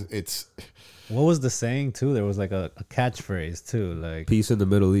 yo, it's What was the saying too? There was like a catchphrase too, like Peace in the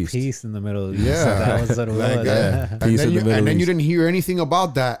Middle East. peace in the Middle East. Yeah. That was what it like, was. and Peace then in the you Middle and then you East. didn't hear anything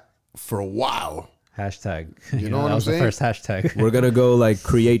about that for a while. Hashtag. You know what that I'm was saying? the first hashtag. We're gonna go like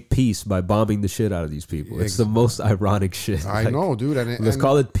create peace by bombing the shit out of these people. It's the most ironic shit. I Like, know, dude. Let's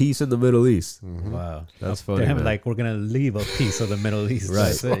call it peace in the Middle East. Wow. That's funny. Damn, man. like we're gonna leave a piece of the Middle East. Right.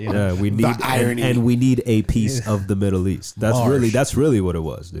 That's it, you know? Yeah, we need irony. and we need a piece of the Middle East. That's Marsh. really what it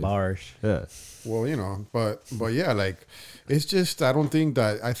was, dude. Marsh. Yeah. Well, you know, but yeah, like it's just I think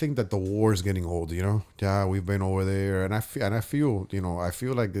that the war is getting old. You know, yeah, we've been over there, and I feel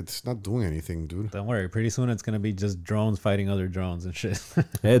like it's not doing anything, dude. Don't worry. Pretty soon it's gonna be just drones fighting other drones and shit.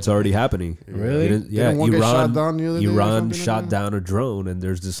 Hey, it's already happening. Really? Yeah, Didn't one get shot down the other day or Iran something like shot that? down a drone, and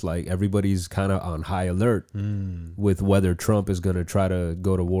there's just like everybody's kind of on high alert with whether Trump is going to try to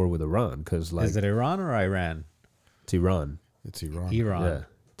go to war with Iran because like Is it Iran or Iran? it's Iran. It's Iran. Iran. Yeah,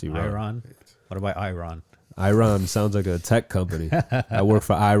 it's Iran. Iran. What about Iran? Iran sounds like a tech company. I work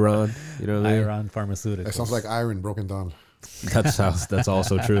for Iran. You know what I mean? Iran Pharmaceuticals. It sounds like iron broken down. That's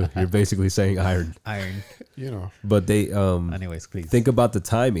also true. You're basically saying iron. iron. You know, But they Anyways, please. think about the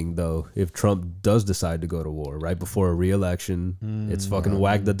timing though. If Trump does decide to go to war right before a re-election, it's fucking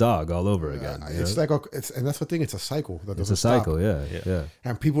wag the dog all over again. you it's know? like and that's the thing. It's a cycle that It's doesn't a cycle, stop. yeah.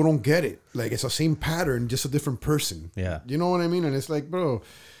 And people don't get it. Like it's the same pattern, just a different person. Yeah. You know what I mean? And it's like, bro,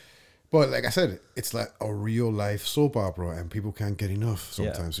 But like I said, it's like a real life soap opera, and people can't get enough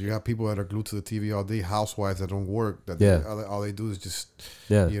sometimes. Yeah. So you have people that are glued to the TV all day, housewives that don't work, that Yeah. all they do is just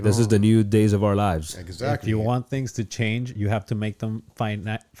This is the new days of our lives. exactly. If you want things to change, you have to make them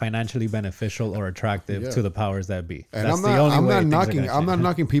financially beneficial or attractive to the powers that be. And That's I'm the not, only I'm way not things are knocking, gonna I'm not change.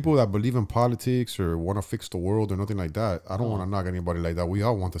 knocking people that believe in politics or want to fix the world or nothing like that. I don't want to knock anybody like that. We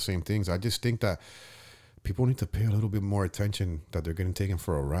all want the same things. I just think that people need to pay a little bit more attention that they're getting taken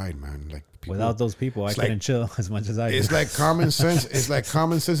for a ride, man. Like people, Without those people, I it's like- couldn't chill as much as I do. it's like common sense. It's like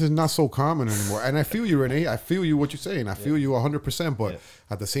common sense is not so common anymore. And I feel you, Renee. I feel you what you're saying. I feel you 100%. But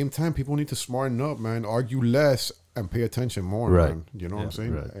at the same time, people need to smarten up, man. Argue less and pay attention more, Right. man. You know what I'm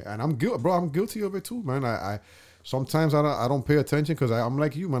saying? right. And I'm guilty, bro. I'm guilty of it too, man. I sometimes I don't pay attention because I'm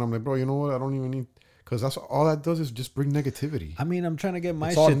like you, man. I'm like, bro, you know what? I don't even need. Because that's all that does is just bring negativity. I mean, I'm trying to get my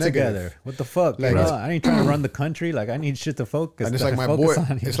It's all shit negative. together. What the fuck? Like- Like, I ain't trying to run the country. Like, I need shit to focus. And it's like my focus boy.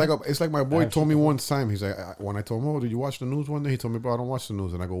 on, you It's know? like my boy told me one time. He's like, when I told him, "Oh, did you watch the news one day?" He told me, "Bro, I don't watch the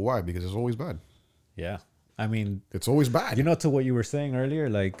news." And I go, "Why?" Because it's always bad. Yeah. I mean, It's always bad. you know, to what you were saying earlier,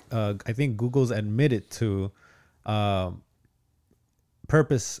 like, I think Google's admitted to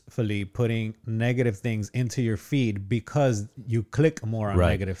purposefully putting negative things into your feed because you click more on Right.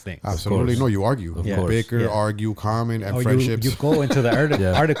 negative things. Absolutely. course. No, you argue. You course. bicker, Yeah. argue, comment, and Or friendships. you go into the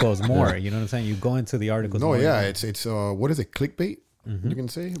Yeah. articles more. You know what I'm saying? You go into the articles no, more. yeah, it's what is it? Clickbait. You can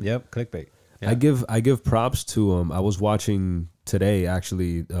say. Yep, clickbait. I give props to I was watching today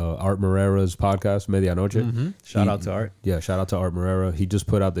actually Art Morera's podcast Medianoche. Shout out to Art. Yeah, shout out to Art Morera. He just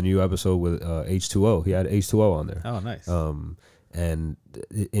put out the new episode with H2O. He had H2O on there. Oh, nice. And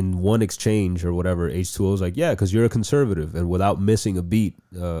in one exchange or whatever, H2O was like, "Yeah, because you're a conservative." And without missing a beat,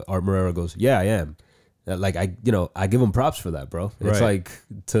 Art Morera goes, "Yeah, I am." Like I give him props for that, bro. It's Right.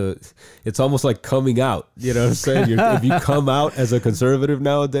 it's almost like coming out. You know what I'm saying? If you come out as a conservative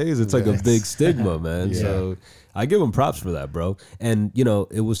nowadays, it's like a big stigma, man. So I give him props for that, bro. And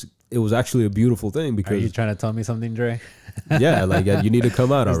it was actually a beautiful thing Are because you trying to tell me something, Dre? yeah, like you need to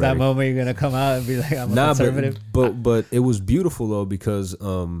come out Is already. that moment you're gonna come out and be like, I'm a Nah, conservative? but it was beautiful though because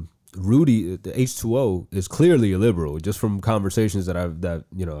Rudy, the H2O, is clearly a liberal just from conversations that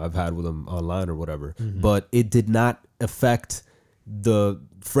I've had with him online or whatever. But it did not affect the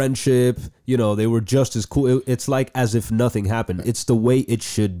friendship. They were just as cool. It's like as if nothing happened. It's the way it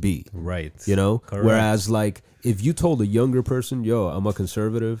should be. Right. Correct. Whereas like if you told a younger person, "Yo, I'm a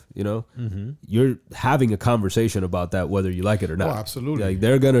conservative," you're having a conversation about that whether you like it or not. Oh, absolutely. Like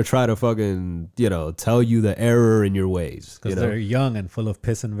they're gonna try to fucking tell you the error in your ways. Because they're young and full of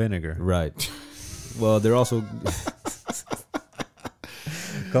piss and vinegar. Right. Well, they're also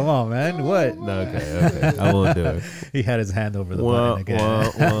Come on, man. What? no, okay. I won't do it. He had his hand over the Wah, button again.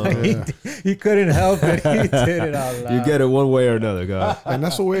 wah, wah. He couldn't help it. He did it out loud. You get it one way or another, guy. And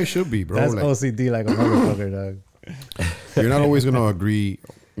that's the way it should be, bro. That's Like, OCD like a motherfucker, dog. you're not always gonna agree,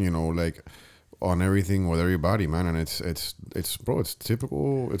 like on everything with everybody, man. And it's bro, it's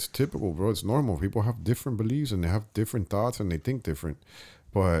typical, bro. It's normal. People have different beliefs and they have different thoughts and they think different.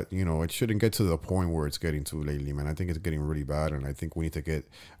 But it shouldn't get to the point where it's getting to lately, man. I think it's getting really bad, and I think we need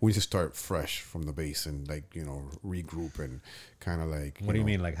to start fresh from the base and regroup and kind of like. What do you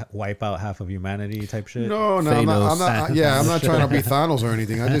mean, like wipe out half of humanity type shit? No, I'm not. Thanos. Yeah, I'm not trying to be Thanos or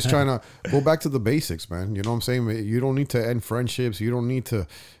anything. I'm just trying to go back to the basics, man. You know what I'm saying? You don't need to end friendships. You don't need to.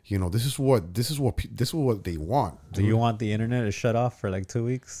 This is what they want. Do you want the internet to shut off for like 2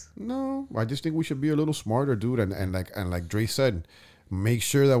 weeks? No, I just think we should be a little smarter, dude. And like Dre said, make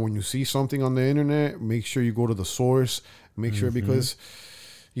sure that when you see something on the internet, make sure you go to the source. Make sure because,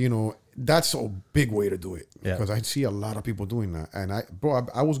 that's a big way to do it. Yeah. Because I see a lot of people doing that, and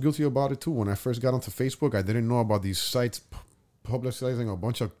I was guilty about it too. When I first got onto Facebook, I didn't know about these sites publicizing a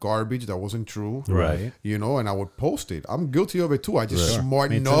bunch of garbage that wasn't true. Right. And I would post it. I'm guilty of it too. I just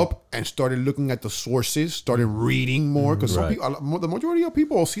smartened up and started looking at the sources, started reading more. Because some people, the majority of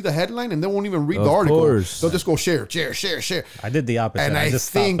people will see the headline and they won't even read the article. Course. They'll just go share. I did the opposite. And I I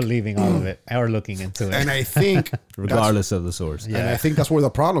just think- stopped believing all of it or looking into it. And I think Regardless of the source. And I think that's where the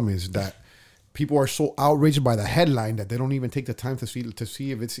problem is, that people are so outraged by the headline that they don't even take the time to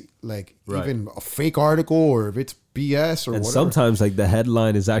see if it's like even a fake article or if it's BS or And whatever. sometimes like the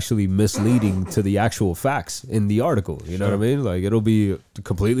headline is actually misleading to the actual facts in the article. You know what I mean? Like it'll be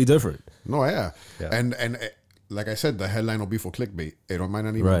completely different. No, yeah. And like I said, the headline will be for clickbait. It might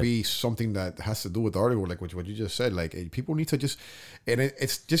not even be something that has to do with the article, like what you just said. Like people need to just, and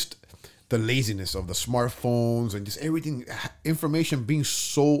it's just the laziness of the smartphones and just everything, information being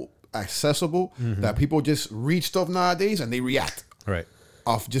so accessible that people just read stuff nowadays and they react Right.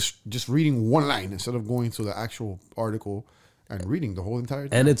 off just reading one line instead of going to the actual article and reading the whole entire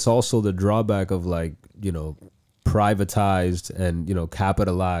time. And it's also the drawback of like, privatized and,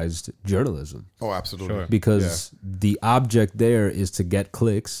 capitalized journalism. Oh, absolutely. Sure. Because the object there is to get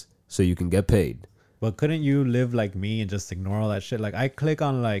clicks so you can get paid. But couldn't you live like me and just ignore all that shit? Like I click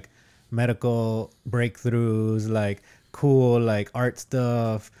on like medical breakthroughs, like cool, like art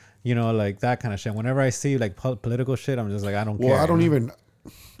stuff, like that kind of shit. Whenever I see like political shit, I'm just like, I don't care. Well, I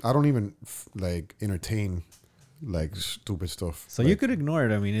don't even like entertain like stupid stuff. So like, you could ignore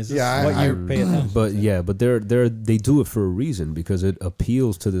it. I mean, it's just Yeah, what I- you pay attention. But they do it for a reason because it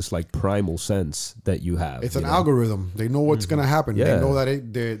appeals to this like primal sense that you have. it's you an know? algorithm. They know what's gonna happen. Yeah. They know that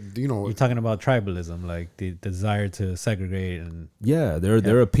You're talking about tribalism, like the desire to segregate and Yeah,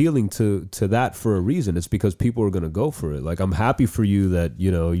 they're appealing to that for a reason. It's because people are gonna go for it. Like I'm happy for you that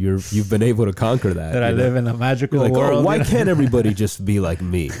you've been able to conquer that. that I live in a magical You're like, world. why can't everybody just be like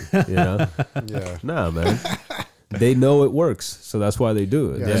me? Yeah. Nah, man. They know it works, so that's why they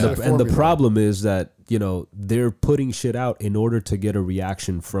do it. Yeah, and, it's the, a and the formula. problem is that they're putting shit out in order to get a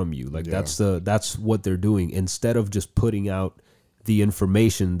reaction from you. Like Yeah. that's what they're doing instead of just putting out the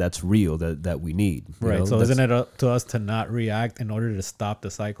information that's real that we need. you Right. know? So That's- isn't it up to us to not react in order to stop the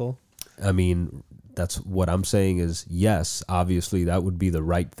cycle? I mean, that's what I'm saying is yes, obviously that would be the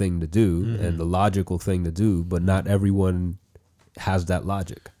right thing to do and the logical thing to do, but not everyone has that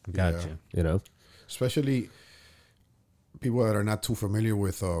logic. Gotcha. Especially people that are not too familiar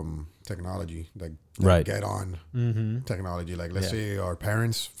with technology, like Right. get on technology. Like let's say our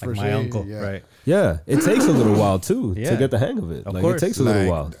parents, Like first my say, uncle, yeah. right? Yeah, it takes a little while too Yeah. to get the hang of it. Of Like course. it takes a little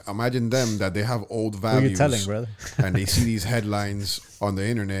Like, while. imagine them that they have old Who values. you telling, brother? And they see these headlines on the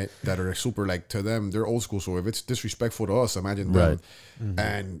internet that are super, like, to them, they're old school. So if it's disrespectful to us, imagine them. Right.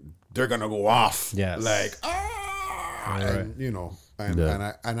 And they're going to go off. Yes. Like, and,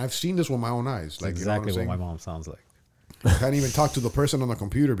 Yeah. and I've seen this with my own eyes. Like, Exactly you know what what my mom sounds like. I'm saying? Can't even talk to the person on the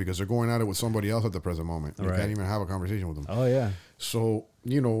computer because they're going at it with somebody else at the present moment. You Right. can't even have a conversation with them. Oh yeah. So,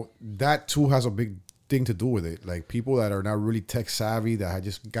 that too has a big thing to do with it. Like people that are not really tech savvy, that had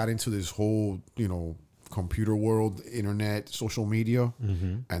just got into this whole, computer world, internet, social media,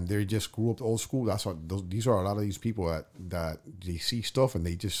 and they just grew up old school. That's what these are a lot of these people that they see stuff and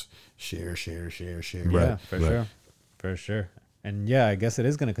they just share. Yeah, for sure. And yeah, I guess it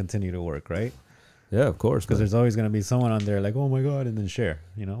is going to continue to work, right? Yeah, of course. Because man. there's always going to be someone on there like, oh my God, and then share.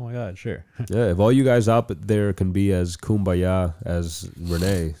 Oh my God, share. Yeah, if all you guys out there can be as kumbaya as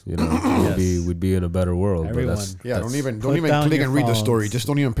Renee, we'd be in a better world. Everyone. Yeah, don't even Put click down and your read the phones. story. Just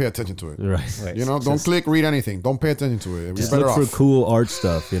don't even pay attention to it. Right. Right. Don't click, read anything. Don't pay attention to it. You're Just better look off. for cool art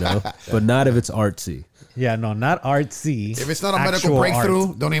stuff, but not if it's artsy. Yeah, no, not artsy. If it's not a actual medical breakthrough,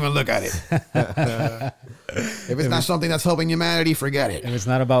 art. don't even look at it. If it's not something that's helping humanity, forget it. If it's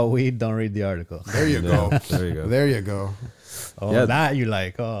not about weed, don't read the article. There you go. There you go. There you go. Oh, Yeah. that you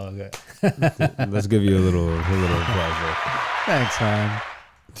like. Oh, okay. Let's give you a little applause there. Thanks, man.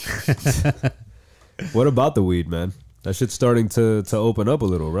 What about the weed, man? That shit's starting to open up a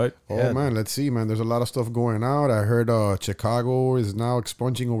little, right? Oh Yeah. man, let's see, man. There's a lot of stuff going out. I heard Chicago is now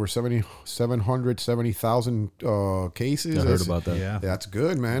expunging over 770,000 cases. I heard about that. Yeah. That's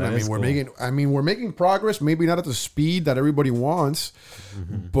good, man. That is cool. we're making progress. Maybe not at the speed that everybody wants,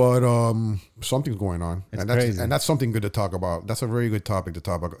 but something's going on, It's and that's crazy. and that's something good to talk about. That's a very good topic to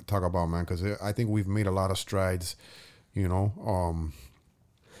talk about, man. Because I think we've made a lot of strides.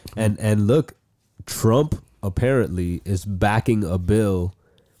 And look, Trump apparently is backing a bill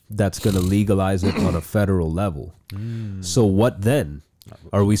that's going to legalize it on a federal level. So what then?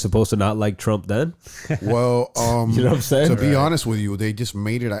 Are we supposed to not like Trump then? Well, You know what I'm saying? to be honest with you, they just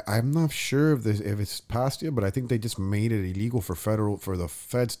made it. I'm not sure if it's passed yet, but I think they just made it illegal for the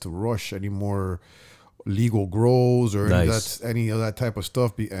feds to rush any more legal grows or Nice. any of that type of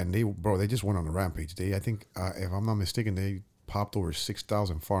stuff. And they just went on a rampage. I think, if I'm not mistaken, they popped over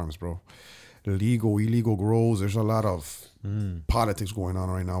 6,000 farms, bro. Legal, illegal grows. There's a lot of politics going on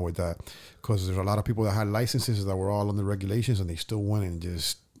right now with that, because there's a lot of people that had licenses that were all under regulations and they still went and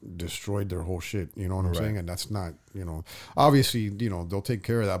just destroyed their whole shit. You know what I'm saying? And that's not, obviously, they'll take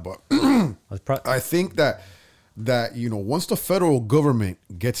care of that. But I think that once the federal government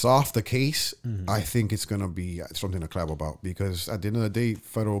gets off the case, I think it's going to be something to clap about, because at the end of the day,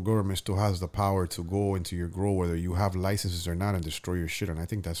 federal government still has the power to go into your grow, whether you have licenses or not, and destroy your shit. And I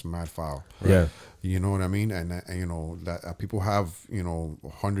think that's mad foul. Yeah. You know what I mean? And that people have,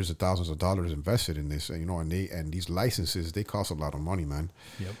 hundreds of thousands of dollars invested in this, and these licenses, they cost a lot of money, man.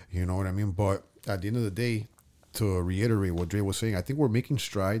 Yep. You know what I mean? But at the end of the day, to reiterate what Dre was saying, I think we're making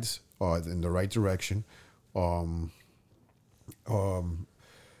strides in the right direction.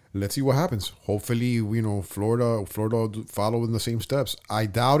 let's see what happens. Hopefully, you know, Florida follow in the same steps. I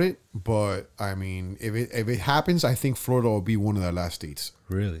doubt it, but I mean, if it happens, I think Florida will be one of the last states.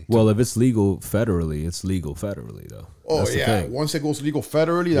 Really? Well, if it's legal federally, it's legal federally, though. Oh, that's yeah. the thing. Once it goes legal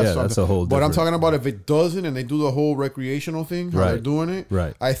federally, that's, Yeah, that's a whole But I'm different- talking about if it doesn't and they do the whole recreational thing, how they're Right. doing it.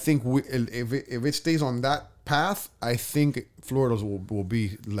 Right. I think if it stays on that path, I think Florida's will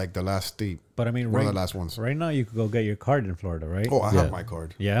be like the last state. But I mean, one of the last ones. Right now, you could go get your card in Florida, right? Oh, I Yeah. have my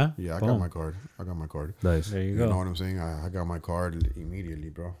card. Yeah? Yeah, I Boom. got my card. Nice. There you You go. know what I'm saying? I got my card immediately,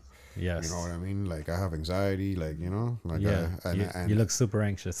 bro. Yes. You know what I mean? Like I have anxiety, like you know, like Yeah. and You look super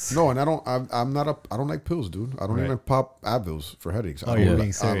anxious. no, and I don't like pills, dude. I don't Right. even pop Advils for headaches. Oh, I don't you're like-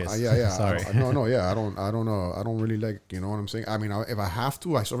 being serious. yeah. Sorry. I don't really like, you know what I'm saying? I mean, if I have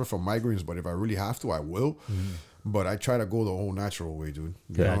to, I suffer from migraines, but if I really have to, I will. But I try to go the whole natural way, dude.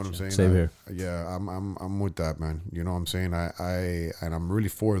 You know what I'm saying? Same here. Yeah, I'm with that, man. You know what I'm saying? And I'm really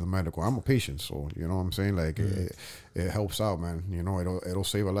for the medical. I'm a patient, so you know what I'm saying? Like it helps out, man. You know, it'll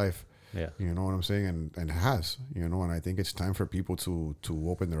save a life. Yeah. You know what I'm saying? And it has, you know, and I think it's time for people to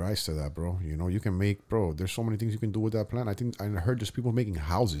open their eyes to that, bro. You know, you can make, bro, there's so many things you can do with that plant. I heard there's people making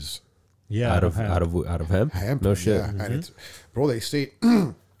houses. Yeah. Out of hemp? Hemp. No shit. Yeah. And it's, bro, they say,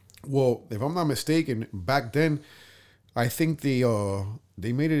 well, if I'm not mistaken, back then, I think they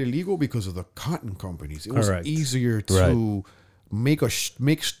made it illegal because of the cotton companies. It was Correct. easier to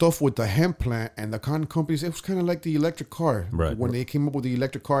make stuff with the hemp plant, and the cotton companies. It was kind of like the electric car. Right. When they came up with the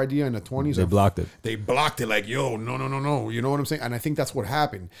electric car idea in the 20s, They blocked it. They blocked it like, yo, no. You know what I'm saying? And I think that's what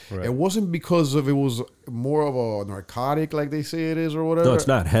happened. It wasn't because of it was more of a narcotic like they say it is or whatever. No, it's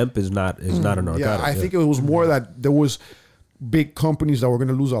not. Hemp is not a narcotic. Yeah, I think it was more that there was big companies that were going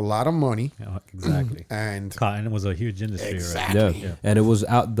to lose a lot of money. Yeah, exactly. And Cotton was a huge industry, Exactly. right? Yeah. And it was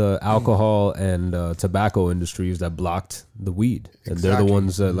out the alcohol and tobacco industries that blocked the weed, and they're the Exactly.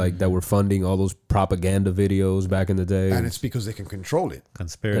 ones that that were funding all those propaganda videos back in the day. and it's because they can control it.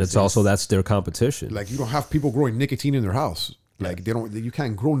 Conspiracy. And it's also that's their competition. Like you don't have people growing nicotine in their house. Like they don't. You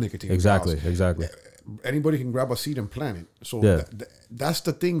can't grow nicotine. in your house. Exactly. Anybody can grab a seed and plant it. So Yeah. that's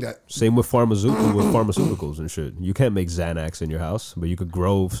the thing that. Same with pharmaceuticals and shit. You can't make Xanax in your house, but you could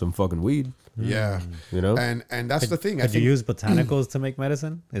grow some fucking weed. Yeah. You know? And that's the thing. I Could you think. use botanicals to make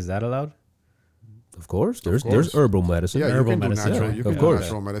medicine? Is that allowed? Of course, there's course. herbal medicine. Yeah, you herbal can do medicine, natural. yeah. You can Of do course.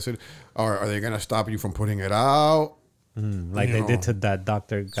 natural medicine. Or are they gonna stop you from putting it out? Like You they know. did to that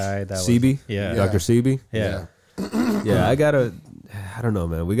doctor guy that CB, was, yeah. Dr. CB. Yeah. Yeah, I don't know,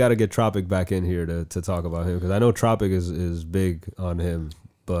 man. We gotta get Tropic back in here to talk about him because I know Tropic is big on him,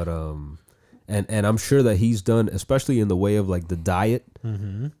 but and I'm sure that he's done, especially in the way of like the diet.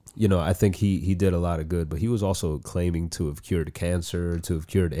 You know, I think he did a lot of good, but he was also claiming to have cured cancer, to have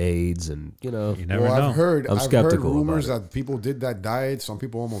cured AIDS, and you know, You never Well, know. I've heard skeptical rumors about that people did that diet. Some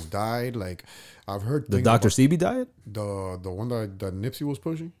people almost died. Like I've heard the things Dr. about CB diet. the one that Nipsey was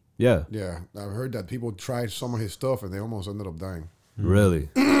pushing. Yeah, Yeah, I've heard that people tried some of his stuff and they almost ended up dying. really.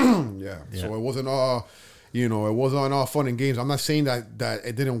 Yeah. So it wasn't all, it wasn't all fun and games. I'm not saying that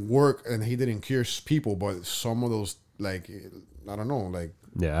it didn't work and he didn't cure people, but some of those, like, I don't know, like.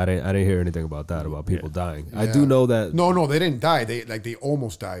 Yeah, I didn't hear anything about that, about people dying. I Yeah. do know that. No, they didn't die. They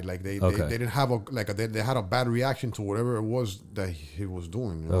almost died. Like they Okay. didn't have they had a bad reaction to whatever it was that he was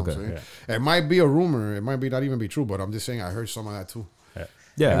doing. You know what I'm Okay. saying? It might be a rumor. It might be not even be true. But I'm just saying I heard some of that too.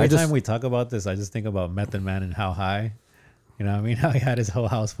 Yeah, Every I just time we talk about this, I just think about Method Man and how high. You know what I mean? How he had his whole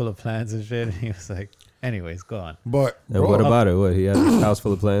house full of plants and shit. And he was like, anyways, go on. But and bro, what about it? What he had a house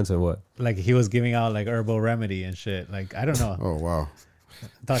full of plants and what? Like he was giving out like herbal remedy and shit. Like, I don't know. Oh wow.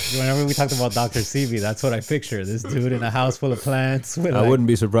 Whenever we talked about Dr. CB, that's what I picture. This dude in a house full of plants. With I wouldn't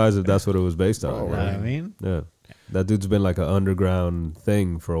be surprised if that's what it was based on. You know what I mean? Yeah. That dude's been like an underground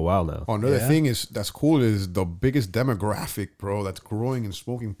thing for a while now. Another Yeah. thing that's cool is the biggest demographic, bro, that's growing and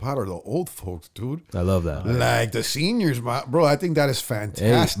smoking pot are the old folks, dude. I love that. Like the seniors, bro. I think that is Hey,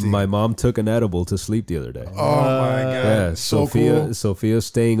 fantastic. my mom took an edible to sleep the other day. oh my god. Yeah, so Sophia. cool. Sophia's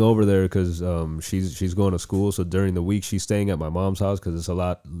staying over there because she's going to school. So during the week, she's staying at my mom's house because it's a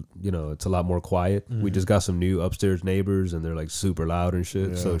lot, it's a lot more quiet. We just got some new upstairs neighbors and they're like super loud and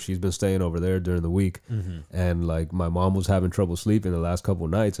shit. So she's been staying over there during the week, and like my mom was having trouble sleeping the last couple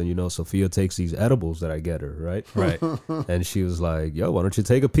of nights, and Sophia takes these edibles that I get her, right? Right. And she was like, "Yo, why don't you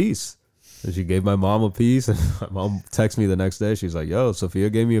take a piece?" And she gave my mom a piece, and my mom texted me the next day. She's like, "Yo, Sophia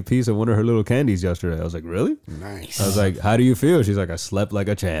gave me a piece of one of her little candies yesterday." I was like, "Really?" Nice. I was like, "How do you feel?" She's like, "I slept like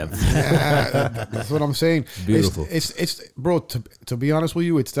a champ." Yeah, that's what I'm saying. Beautiful. It's bro. To be honest with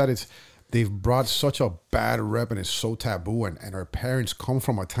you, they've brought such a bad rep and it's so taboo. And our parents come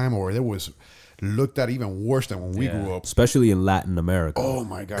from a time where there was looked at even worse than when we grew up. especially in Latin America. Oh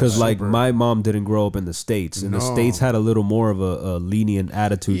my God! Because like super. my mom didn't grow up in the States, and the No. States had a little more of a lenient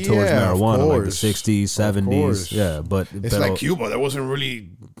attitude towards Yeah, of marijuana, like the course. 60s, Of 70s. course. Yeah, but It's like Cuba. There wasn't really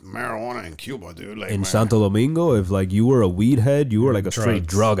marijuana in Cuba, dude. Like in man. Santo Domingo, if like you were a weed head, you were like a straight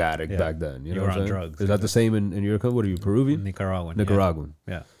Drugs. drug addict Yeah. back then. You You know were what I'm on saying? drugs, Is that the same in your country? What are you, Peruvian? Nicaraguan. Nicaraguan.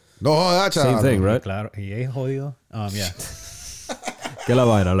 Yeah. No, that's Same thing, right? Claro. Y es jodido. Yeah. Que la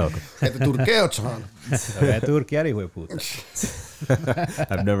vaina, loco. Este turqueo, chaval. Voy a turquear, hijo de puta.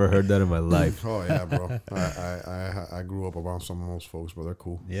 I've never heard that in my life. Oh yeah, bro. I grew up around some of those folks, bro. They're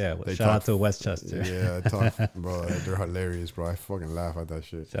cool. Yeah. Well, They shout out talk- to Westchester. Yeah, they talk, bro. They're hilarious, bro. I fucking laugh at that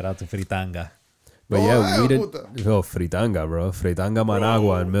shit. Shout out to Fritanga. But Oh, yeah, we puta. didn't. Oh, Fritanga, bro. Fritanga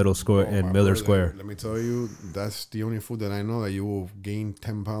Managua in Middle Square Oh, in my Miller brother, Square. Let me tell you, that's the only food that I know that you will gain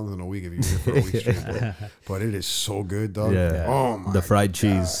 10 pounds in a week if you eat it for a week straight, bro. But it is so good, dog. Yeah. Oh my The fried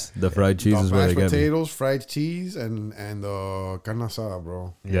cheese. The fried cheese The is where they mashed get me. potatoes, fried cheese, and carne asada,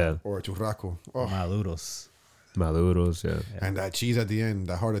 bro. Yeah. Or churrasco. Oh, Maduros. Maduros, yeah. and that cheese at the end,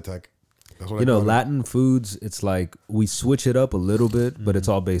 that heart attack. That's what You I know, call it. Latin foods, it's like we switch it up a little bit, but it's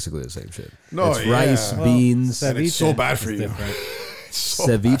all basically the same shit. No, it's yeah. rice, Well, beans. And it's so bad for is you. different.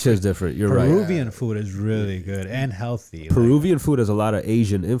 Ceviche is different. You're right. Peruvian food is really good and healthy. Like, Peruvian food has a lot of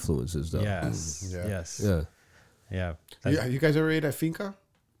Asian influences, though. yes. Yeah. Yes. Yeah. Yeah. Yeah, you guys ever ate at Finca?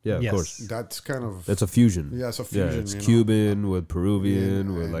 Yeah, of Yes. course. That's kind of That's a fusion. Yeah, it's a Yeah, fusion, it's you know? Cuban with Peruvian,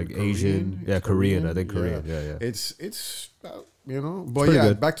 and- with and like Korean. Asian. Yeah, It's Korean. I think Korean. Yeah. It's you know, but pretty yeah,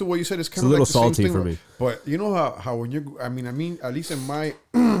 good. back to what you said. It's kind a of little like the same salty thing, for me. But you know how when you, I mean, at least in my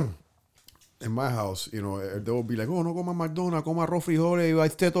in my house, you know, they will be like, oh, no coma McDonald's, coma arroz frijoles, y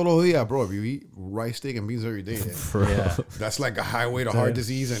este todos los días, bro. If you eat rice, steak, and beans every day, Yeah. that's like a highway to heart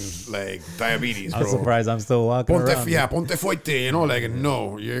disease and like diabetes, I'm bro. surprised I'm still walking around. Ponte fuerte, you know, like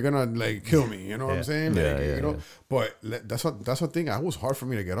no, you're gonna like kill me, you know what I'm saying? Like, Yeah, you know. But that's the thing. It was hard for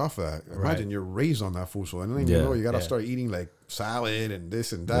me to get off of that. Imagine you're raised on that food, so and then you Yeah. know you gotta Yeah. start eating like salad and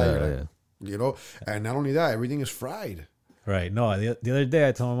this and that. Yeah, You're like, you know, and not only that, everything is fried. Right. No, the other day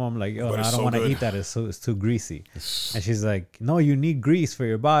I told my mom, like, oh, But no, it's I don't so want to good. eat that. It's too greasy. And she's like, no, you need grease for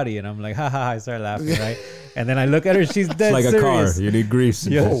your body. And I'm like, ha ha. I start laughing, right? And then I look at her. She's dead It's like serious. a car. You need grease.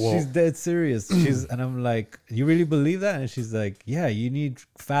 Yeah, Whoa. she's dead serious. And I'm like, you really believe that? And she's like, yeah, you need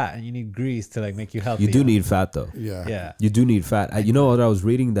fat and you need grease to like make you healthy. You do need fat, though. Yeah. Yeah. You do need fat. You know what I was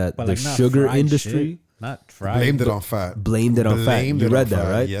reading? That But the like not sugar fried industry shit. Not fried. Blamed it on fat. blamed it on fat. Blamed You it read on that,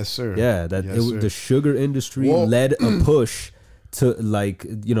 fat. right? Yes, sir. Yeah, that Yes, sir. the sugar industry Well- led a push to like,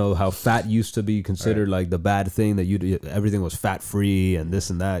 you know, how fat used to be considered like the bad thing, that everything was fat free and this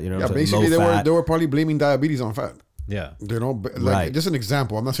and that. You know, Yeah, what I'm saying? basically Low fat. they were probably blaming diabetes on fat. Yeah. You know, but, like Right. just an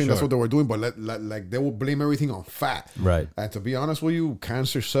example. I'm not saying that's Sure. what they were doing, but like they will blame everything on fat. Right. And to be honest with you,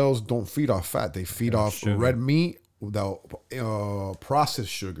 cancer cells don't feed off fat; they feed off sugar. red meat without processed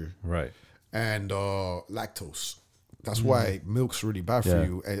sugar Right. and lactose. That's why milk's really bad for Yeah.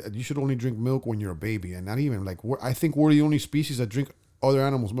 you. And you should only drink milk when you're a baby, and not even like I think we're the only species that drink other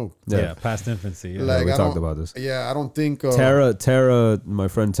animals' milk. Yeah. Past infancy. Yeah. Like we I talked don't- about this. Yeah, I don't think Tara, my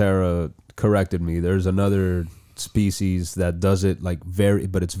friend Tara corrected me. There's another species that does it like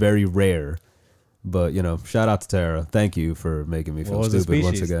but it's very rare. But you know, shout out to Tara. Thank you for making me feel was the stupid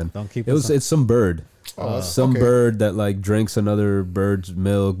once species? again. Don't keep it was us on- it's some bird. Some okay. bird that like drinks another bird's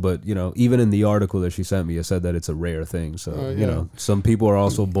milk, but you know, even in the article that she sent me, it said that it's a rare thing. So yeah. you know, some people are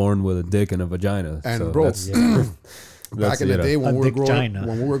also born with a dick and a vagina. And so bro, that's, back in the day A when we dick-gina.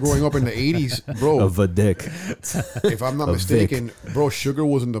 were growing up in the 80s, bro, of a dick. if I'm not a mistaken, bro, sugar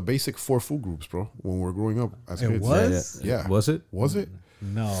was in the basic 4 food groups, bro, when we were growing up as It kids. was? Yeah. Was it? Was it?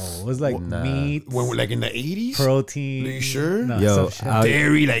 No, it was like meat, When we're like in the 80s? protein. Are you sure? No, Yo, some shit.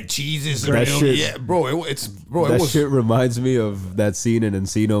 Dairy, like cheeses. That milk. shit- Yeah, bro, it That was. shit reminds me of that scene in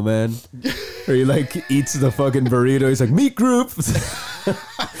Encino Man, where he like eats the fucking burrito. He's like, meat group.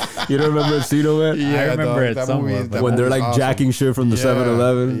 You don't remember Encino Man? I remember it that somewhere, movie- but- that When they're movie's like awesome. jacking shit from the Yeah,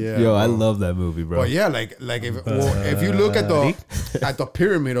 7-Eleven. yeah, Yo, I bro. love that movie, bro. But yeah, like if you look at the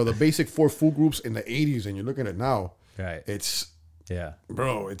pyramid of the basic 4 food groups in the 80s and you look at it now, Right. it's Yeah.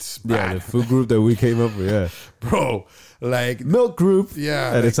 bro, it's Yeah, bad. the food group that we came up with, yeah. Bro, like Milk group. Yeah,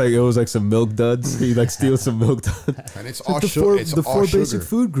 And like- it's like, it was like some milk duds. He like steals some milk duds. and it's It's all like the sugar. four, It's the all four sugar. basic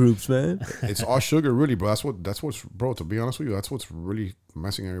food groups, man. It's all sugar, really, bro. That's what's bro. To be honest with you, that's what's really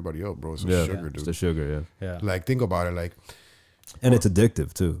messing everybody up, bro. It's the Yeah, sugar, it's dude. the sugar, yeah. Yeah. Like think about it, like And it's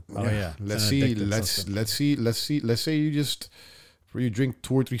addictive too. Oh yeah. let's It's an see, addictive let's substance. let's see, let's say you drink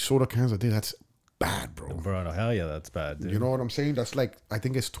 2 or 3 soda cans a day. That's bad, bro. Bro, no, hell yeah, that's bad, dude. You know what I'm saying? That's like, I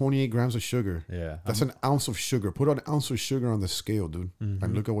think it's 28 grams of sugar. Yeah. That's an ounce of sugar. Put an ounce of sugar on the scale, dude.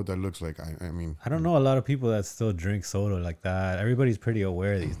 And look at what that looks like. I mean, I don't know a lot of people that still drink soda like that. Everybody's pretty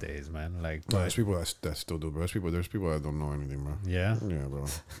aware these days, man. Like, no, there's people that still do, bro. There's people that don't know anything, bro. yeah, Yeah, bro.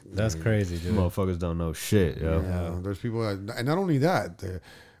 that's crazy, dude. Motherfuckers don't know shit, yo. Yeah, there's people that, and not only that,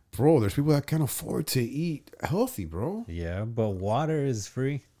 bro, there's people that can't afford to eat healthy, bro. Yeah, but water is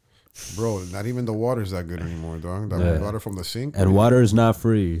free. Bro, not even the water's that good anymore, dog. That water from the sink. And water is not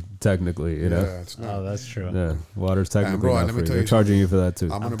free, technically, you know? Yeah, it's not. Oh, that's true. Yeah, water's technically bro, not let me free. tell They're you charging you for that, too.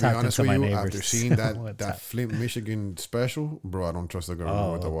 I'm gonna be tapped honest into with my you. neighbors. After seeing that What's that that? Flint, Michigan special, bro, I don't trust the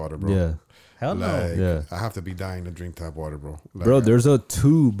government with the water, bro. Yeah. Hell no. Like, Yeah. I have to be dying to drink tap water, bro. Like, Bro, there's a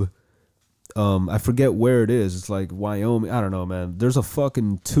tube. I forget where it is. It's like Wyoming. I don't know, man. There's a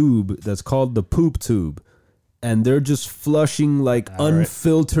fucking tube that's called the poop tube. And they're just flushing like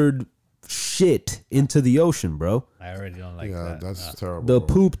unfiltered shit into the ocean, bro. I already don't like yeah, that. that's terrible. The bro.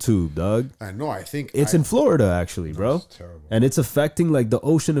 poop tube, dog. I know. I think It's in Florida, actually, bro. That's terrible. And it's affecting like the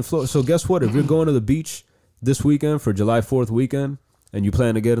ocean in Florida. So guess what? If you're going to the beach this weekend for July 4th weekend and you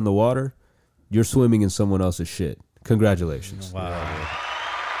plan to get in the water, you're swimming in someone else's shit. Congratulations. Wow. Dude.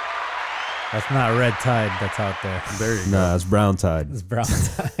 That's not red tide that's out there. There you go. Nah, it's brown tide. It's brown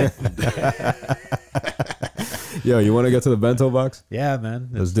tide. Yo, you want to get to the bento box? Yeah, man.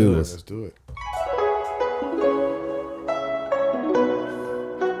 Let's do this. Let's do it.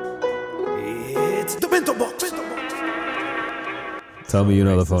 It's the bento box. Tell me you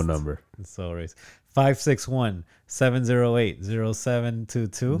know the phone number. It's so racist.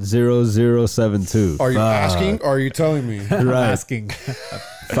 561-708-0722. 0072. Are you asking? Or are you telling me? Right. Asking.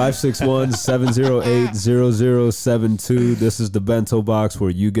 561-708-0072. This is the bento box where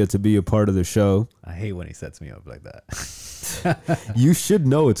you get to be a part of the show. I hate when he sets me up like that. You should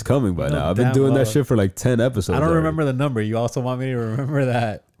know it's coming by No, now. I've been damn doing well. that shit for like 10 episodes. I don't already. remember the number. You also want me to remember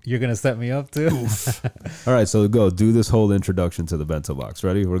that you're going to set me up too? All right, so go do this whole introduction to the bento box.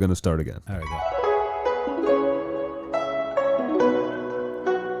 Ready? We're going to start again. All right, go.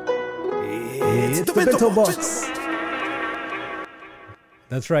 It's the bento box.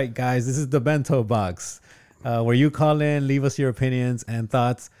 That's right, guys. This is the bento box, where you call in, leave us your opinions and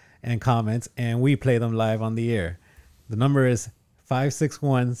thoughts and comments, and we play them live on the air. The number is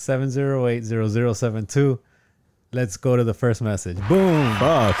 561-708-0072. Let's go to the first message. Boom.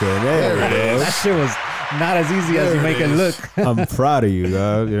 Fuck it. There it is. That shit was not as easy as you make it look. I'm proud of you,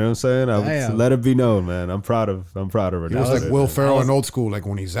 dog. You know what I'm saying? I am. Let it be known, man. I'm proud of her. He was like Will Ferrell in Old School, like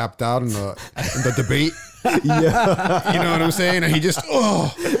when he zapped out in the debate. Yeah. You know what I'm saying? And he just,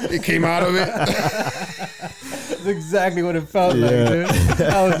 it came out of it. That's exactly what it felt like, dude.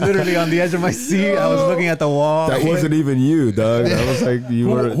 I was literally on the edge of my seat. I was looking at the wall. That wasn't even you, dog. That was like you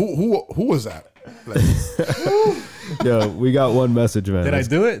were. Who was that? Like, Yo, we got one message, man. Did I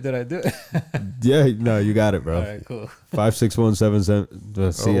do it? Yeah, no, you got it, bro. All right, cool.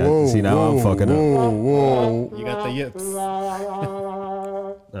 56177. See, now I'm fucking up. Whoa. You got the yips.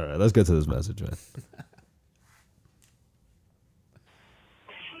 All right, let's get to this message, man.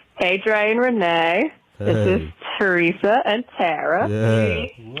 Hey, Dre and Renee. This is Hey. Teresa and Tara. Yeah.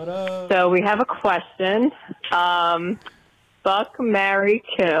 What up? So we have a question. Fuck, marry,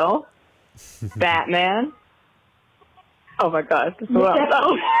 kill. Batman. Oh my gosh. Who else?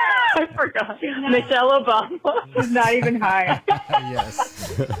 Oh, I forgot. Michelle Obama. She's not even high.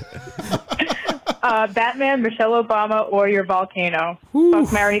 Yes. Batman, Michelle Obama, or your volcano.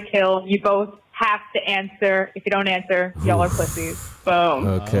 Fuck, marry, kill. You both have to answer. If you don't answer, y'all are pussies. Boom.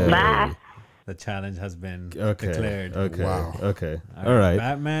 Okay. Bye. The challenge has been Okay. declared. Okay. Wow. Okay. All right.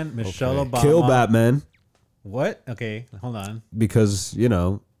 Batman, Michelle Obama. Kill Batman What? Okay, hold on. because,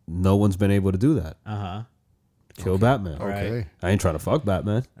 no one's been able to do that. Uh-huh. Kill Batman. Right. Okay. I ain't trying to fuck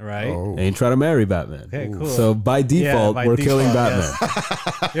Batman. Right? Oh. I ain't trying to marry Batman. Okay, cool. So by default, by we're default, killing Batman.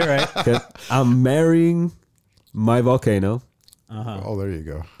 yes. You're right. Okay? I'm marrying my volcano Oh, there you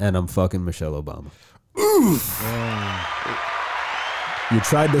go. and I'm fucking Michelle Obama. You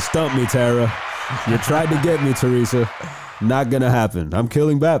tried to stump me, Tara. You tried to get me, Teresa. Not gonna happen. I'm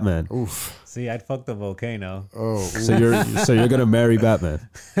killing Batman. Oof. See, I'd fuck the volcano. Oh, So you're gonna marry Batman.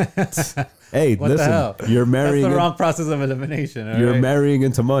 Hey, What the listen, hell? you're marrying. That's the wrong process of elimination. all You're right? marrying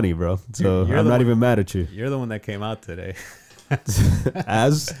into money, bro. So You're I'm the not one- even mad at you. You're the one that came out today.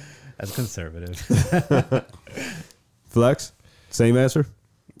 As That's conservative. Flex, same answer.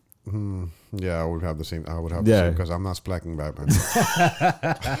 yeah, I would have the same. I would have the Yeah. same because I'm not splacking Batman.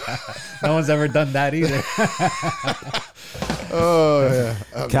 No one's ever done that either. Oh, yeah.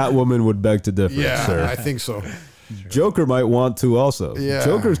 Catwoman would beg to differ, Yeah, sir. I think so. Joker might want to also. Yeah.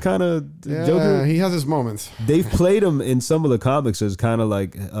 Joker's kind of Joker. He has his moments. They've played him in some of the comics as kind of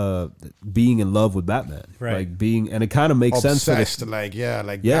like being in love with Batman, Right. Like being, and it kind of makes sense for Obsessed, the,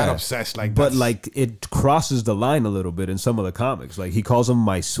 that obsessed, like. but that's- like it crosses the line a little bit in some of the comics. Like he calls him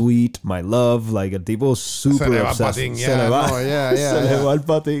my sweet, my love. Like tipo super Se le va obsessed. patín, Se le va. no, yeah, yeah, Se le yeah. va el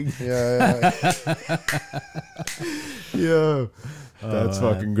patín. Yeah. Yeah, that's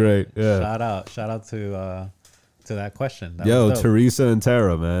fucking great. Yeah. Shout out to that question. That Yo, was dope. Teresa and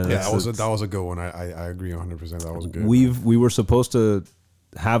Tara, man. Yeah, That's- that was a good one. I agree 100%. That was good. we were supposed to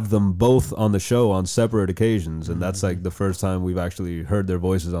have them both on the show on separate occasions, and that's like the first time we've actually heard their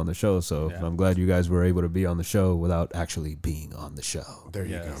voices on the show. So Yeah. I'm glad you guys were able to be on the show without actually being on the show. There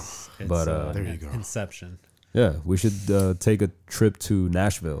you Yes, it's, But, there you go. Inception. Yeah, we should take a trip to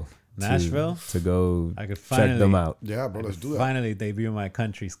Nashville. Nashville? to go I could check them finally- out. go. Yeah, bro, let's do that. Finally debut my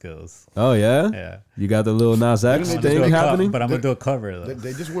country skills. Oh yeah, Yeah. You got the little Nas X Didn't I'm gonna do thing a happening. but I'm gonna do a cover though.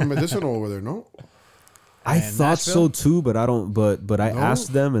 They just went medicinal over there, no? I in thought so Nashville? too, but I don't. But I No?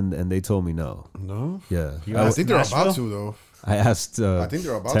 asked them, and they told me no. No? Yeah, I asked think they're about Nashville? to, though. I asked I think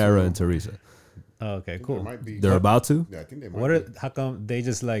they're about Tara to. and Teresa. Oh, okay, There cool. might be. They're about to. Yeah, I think they might What be. are? How come they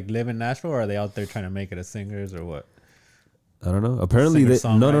just like live in Nashville, or are they out there trying to make it as singers, or what? I don't know. Apparently, they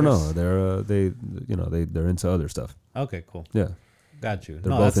Singer-songwriters? no. They're into other stuff. Okay, cool. Yeah, Got you.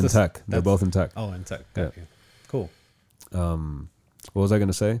 they're both in that's the- tech. They're that's- both in tech. Oh, in tech. Got you. Cool. What was I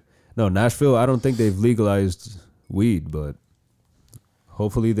gonna say? No, Nashville. I don't think they've legalized weed, but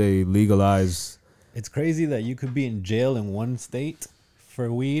hopefully they legalize. It's crazy that you could be in jail in one state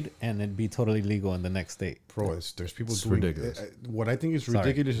for weed and it'd be totally legal in the next state. Bro, there's people It's doing ridiculous. what I think is Sorry.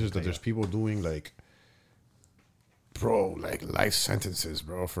 ridiculous is that there's people doing like, bro, like life sentences,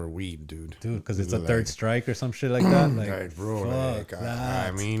 bro, for weed, dude. Dude, because it's a Like- third strike or some shit like that. Like, bro, like fuck I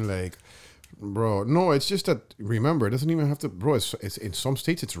that. mean, like, bro, no, it's just that. Remember, it doesn't even have to, bro. It's in some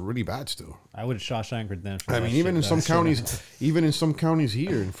states it's really bad still. I would have Shawshank Redemption. I mean, even in some counties, even in some counties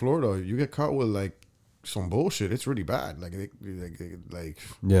here in Florida, you get caught with like some bullshit. It's really bad.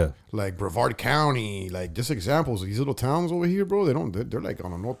 Yeah, Like Brevard County, like just examples of these little towns over here, bro. They're like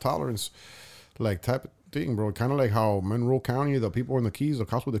on a no tolerance, like type of thing, bro. Kind of like how Monroe County, the people in the Keys, the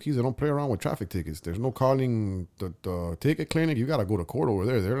cops with the Keys, they don't play around with traffic tickets. There's no calling the ticket clinic. You gotta go to court over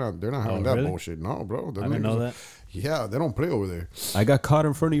there. They're not having that really? bullshit. No, bro. I didn't know that. Yeah, they don't play over there. I got caught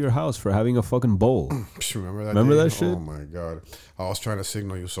in front of your house for having a fucking bowl. Remember that? Remember day? that shit? Oh my god, I was trying to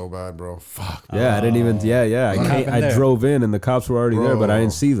signal you so bad, bro. Fuck. Yeah, I didn't even. Yeah. happened I there? drove in and the cops were already there, but I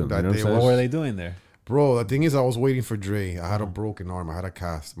didn't see them. You That know what day I'm saying? What were they doing there? Bro, the thing is, I was waiting for Dre. I had a broken arm. I had a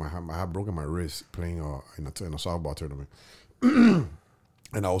cast. I had broken my wrist playing in a softball tournament, and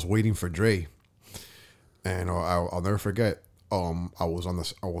I was waiting for Dre. And I'll never forget. I was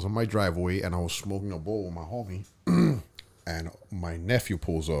on my driveway and I was smoking a bowl with my homie, and my nephew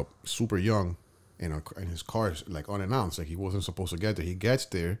pulls up, super young, in his car, like unannounced, like he wasn't supposed to get there. He gets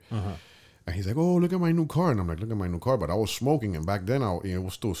there. And he's like, "Oh, look at my new car." And I'm like, "Look at my new car." But I was smoking, and back then, it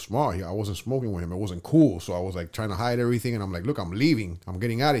was still small. I wasn't smoking with him. It wasn't cool. So I was like trying to hide everything. And I'm like, "Look, I'm leaving. I'm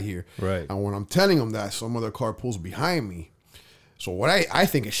getting out of here." Right. And when I'm telling him that, some other car pulls behind me. So what I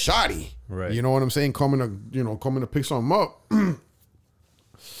think is shoddy. Right. You know what I'm saying? Coming to pick something up,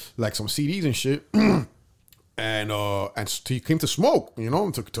 like some CDs and shit. And he came to smoke.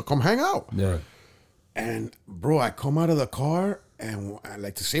 To come hang out. Yeah. And bro, I come out of the car and I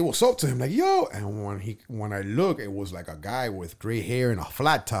like to say what's up to him, like, yo. And when I look, it was like a guy with gray hair and a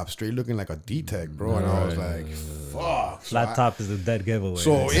flat top, straight looking like a D-Tech, bro. And I was like, fuck. Flat top is a dead giveaway.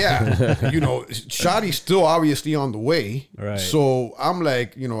 So yeah, Shoddy's still obviously on the way. Right. So I'm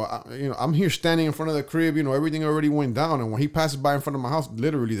like, I'm here standing in front of the crib. Everything already went down. And when he passes by in front of my house,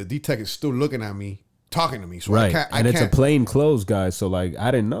 literally the D-Tech is still looking at me, talking to me. So Right. I It's a can't. plain clothes guy, so like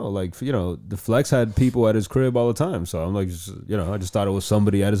I didn't know. Like, the Flex had people at his crib all the time. So I'm like, I just thought it was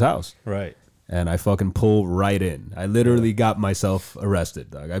somebody at his house. right. And I fucking pull right in. I literally got myself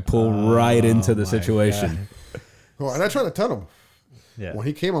arrested, dog. I pulled right into the my situation. And I tried to tell him. Yeah. When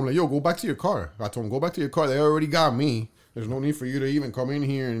he came, I'm like, yo, go back to your car. I told him, go back to your car. They already got me. There's no need for you to even come in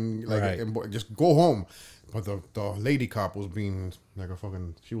here and Right. and just go home. But the lady cop was being like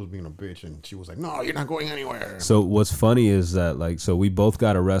she was being a bitch, and she was like, no, you're not going anywhere. So what's funny is that so we both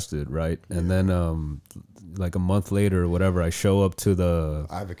got arrested, right? And then like a month later or whatever, I show up to the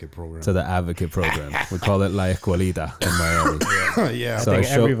Advocate program. advocate program. We call it La Escuelita in Miami. Yeah. So I I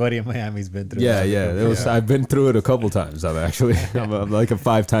think show- everybody in Miami's been through Yeah, that. yeah. It was. I've been through it a couple times. I'm like a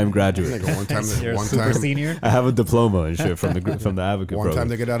 5-time graduate. Like one time, You're a one super time, senior. I have a diploma and shit from the advocate one program. time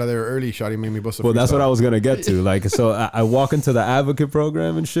they get out of there early. Shotty made me bust a Well, few that's what times. I was gonna get to. Like, so I walk into the advocate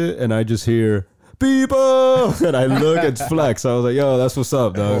program and shit, and I just hear people, and I look at Flex. I was like, yo, that's what's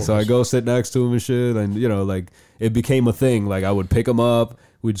up, dog. So I go sit next to him and shit, and you know, like it became a thing. Like I would pick him up.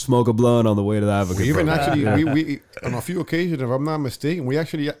 We'd smoke a blunt on the way to the Advocate. We even program. actually, we on a few occasions, if I'm not mistaken, we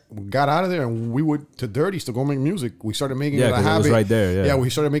actually got out of there and we went to Dirty's to go make music. We started making it a 'cause habit. it was right there. Yeah,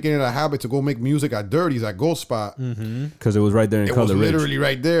 we started making it a habit to go make music at Dirty's at Gold Spot. because it was right there in It Color was Ridge. literally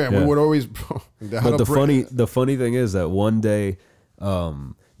right there, and we Yeah. would always. But the funny thing is that one day,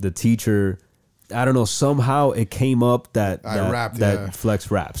 the teacher, I don't know, somehow it came up that rapped, that yeah. Flex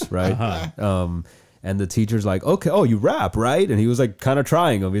raps, right? And the teacher's like, okay, oh, you rap, right? And he was like kind of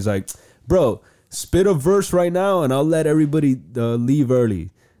trying him. He's like, bro, spit a verse right now, and I'll let everybody leave early.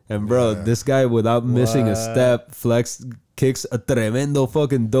 And bro, this guy, without missing a step, Flex kicks a tremendo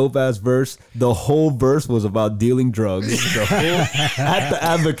fucking dope ass verse. The whole verse was about dealing drugs. At the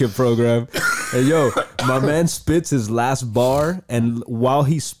Advocate program. And yo, my man spits his last bar, and while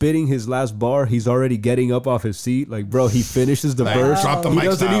he's spitting his last bar, he's already getting up off his seat. Like, bro, he finishes the verse. drop the He mic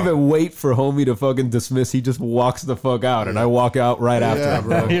doesn't style. even wait for homie to fucking dismiss. He just walks the fuck out, and I walk out right after Yeah, him,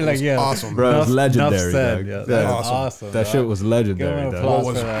 bro. You're like, It's yeah, awesome, Bro, it's enough legendary. said. dog. Yeah, Yeah. that's awesome. awesome. That dog. shit was Give legendary. him an dog. applause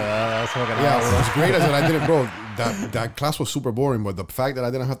was- for that. That's fucking Yeah, awesome. what's great is that I didn't, bro. That class was super boring, but the fact that I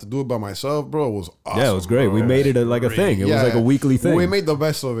didn't have to do it by myself, bro, was awesome. Yeah, it was great. Bro. We made it like a thing. It was like a weekly thing. We made the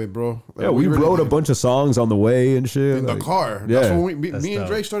best of it, bro. Yeah, we really wrote a did. bunch of songs on the way and shit. in the like- car. Yeah. That's when me That's and dope.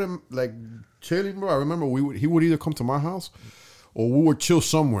 Dre started like chilling, bro. I remember he would either come to my house or we would chill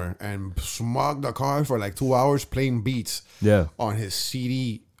somewhere and smog the car for like 2 hours playing beats. Yeah. On his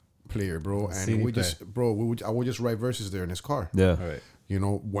CD player, bro. And CD we just, bro, I would just write verses there in his car. Yeah. Right. You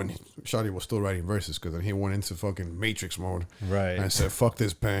know, when Shawty was still writing verses, because then he went into fucking Matrix mode. Right. And said, fuck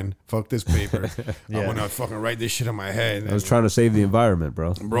this pen, fuck this paper. Yeah. I'm gonna fucking write this shit in my head. I was trying to save the environment,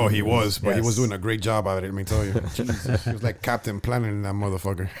 bro. Bro, he was, but he was Yes. doing a great job at it, let me tell you. Jesus. He was like Captain Planet in that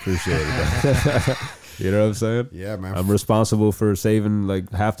motherfucker. Appreciate it, dog. You know what I'm saying? Yeah, man. I'm responsible for saving like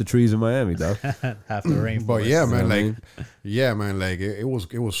half the trees in Miami, dog. Half the rainforest. But yeah, man, what I like, mean? yeah, man, like it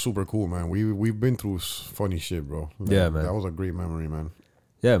was super cool, man. We've been through funny shit, bro. Like, Yeah, man. that was a great memory, man.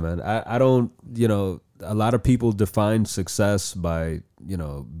 Yeah, man. I don't, you know, a lot of people define success by, you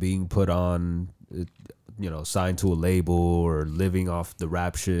know, being put on, you know, signed to a label or living off the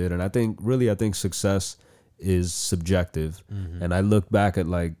rap shit. And I think success is subjective. And I look back at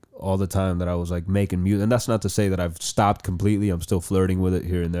like all the time that I was like making music. And that's not to say that I've stopped completely. I'm still flirting with it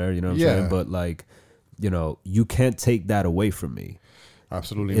here and there, you know what I'm Yeah. saying? But like, you know, you can't take that away from me.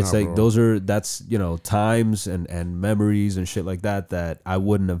 Absolutely It's not, like bro. that's you know, times and memories and shit like that I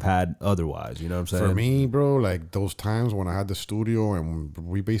wouldn't have had otherwise, you know what I'm saying? For me, bro, like those times when I had the studio and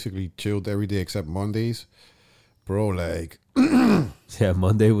we basically chilled every day except Mondays, bro, like Yeah,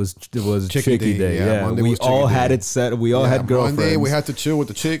 Monday was Chicken Chicky Day. Day. Yeah, Yeah, Monday we was Chicken all had Day. it set. We all had girlfriends. Monday we had to chill with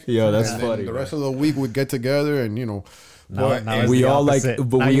the chick. Yo, that's and then funny, The man. rest of the week we'd get together and, you know, Now it's we the all like, opposite.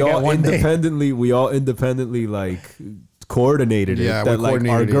 but Now we you get all one day. independently like coordinated it. Yeah, we that like our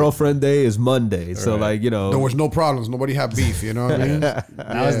coordinated it. girlfriend day is Monday. So Right. like, you know, there was no problems. Nobody had beef, you know what I mean?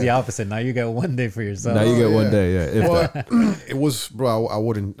 Now it's the opposite. Now you get one day for yourself. now you get one yeah. day. Yeah, if that. Well, it was, bro. I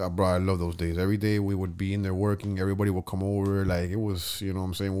wouldn't, bro. I love those days. Every day we would be in there working. Everybody would come over. Like it was, you know what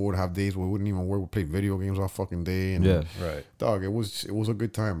I'm saying. We would have days where we wouldn't even work. We'd play video games all fucking day. And Yeah. Right. dog. It was a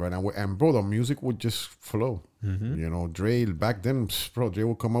good time, right? And bro, the music would just flow. You know, Dre back then, bro. Dre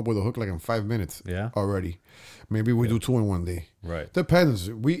would come up with a hook like in 5 minutes. Yeah. Already. Maybe we do 2 in one day. Right. Depends.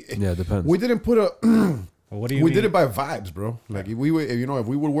 Yeah, depends. We didn't put a. Well, what do you we mean? did it by vibes, bro. Like if we were, you know, if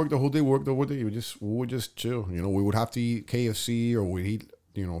we would work the whole day, we would just chill. You know, we would have to eat KFC or we'd eat,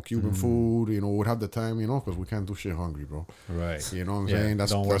 you know, Cuban food. You know, we'd have the time, you know, because we can't do shit hungry, bro. Right. You know what I'm Yeah, saying?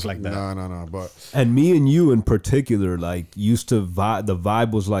 don't work like that. No. But And me and you in particular, like, used to vibe. The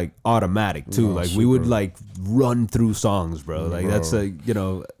vibe was like automatic too. No, like we would super. like run through songs, bro. Like Bro. that's a, you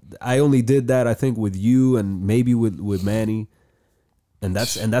know, I only did that I think with you and maybe with Manny, and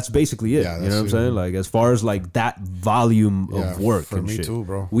that's basically it. Yeah, you know what I'm that's it. saying? Like as far as like that volume Yeah, of work for and me shit. too,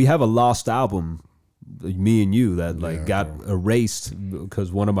 bro. We have a lost album, me and you, that like Yeah, got erased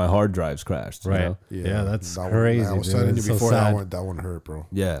because one of my hard drives crashed. you Right. know? Yeah, that's that crazy. I was dude. telling you It's so before sad. that one hurt, bro.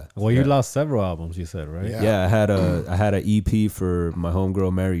 Yeah. Well, you Yeah. lost several albums, you said, right? Yeah. Yeah, I had an EP for my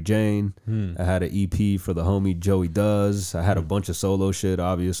homegirl Mary Jane. I had an EP for the homie Joey Does. I had a bunch of solo shit.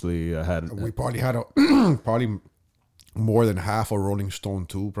 Obviously, I had. We probably had a probably more than half a Rolling Stone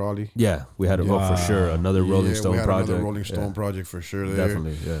too, probably. Yeah, we had for sure another Rolling Stone we had project. another Rolling Stone Yeah, project for sure. There.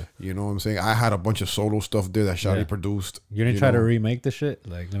 definitely. Yeah. You know what I'm saying? I had a bunch of solo stuff there that Shawty Yeah. produced. You didn't try know? to remake the shit?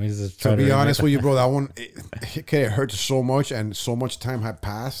 Like, let me just try To be remake honest the- with you, bro, that one it hurt so much, and so much time had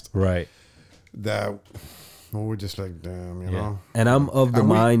passed Right. that we're just like, damn, you know. And I'm of the And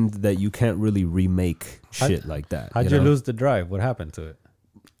we- mind that you can't really remake shit like that. How'd you know? lose the drive? What happened to it?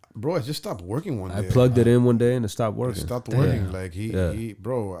 Bro, it just stopped working one day. I plugged it in one day and it stopped It working. stopped working. Like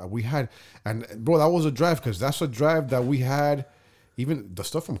bro, we had, and bro, that was a drive because that's a drive that we had. Even the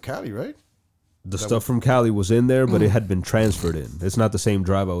stuff from Cali, right? The stuff from Cali was in there, but it had been transferred in. It's not the same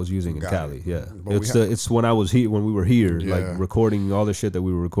drive I was using in Got Cali. it. Yeah, But it's when I was here, when we were here, Yeah. like recording all the shit that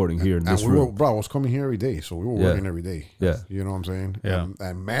we were recording here in And this we were, room. bro, I was coming here every day, so we were Yeah. working every day. Yeah. You know what I'm saying? Yeah.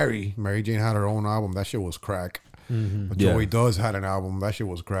 And Mary Jane had her own album. That shit was crack. But Yeah. Joey Does had an album. That shit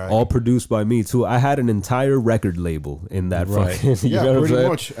was crack. All produced by me too. I had an entire record label in that fucking. You yeah, know what I'm pretty saying?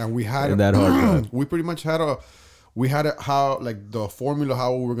 much. And we had In that hard drive. we pretty much had how like the formula,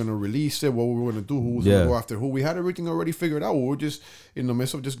 how we were gonna release it, what we were gonna do, who was Yeah. gonna go after who. We had everything already figured out. We were just in the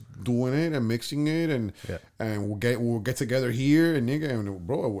midst of just doing it and mixing it, and we'll get together here and nigga, and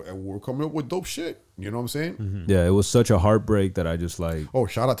bro, we're coming up with dope shit. You know what I'm saying? Yeah, it was such a heartbreak that I just like. Oh,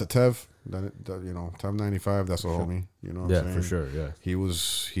 shout out to Tev. You know, Tev 95. That's a homie. You know what I'm saying? for sure. Yeah,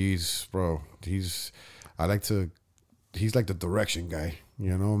 He's like the direction guy.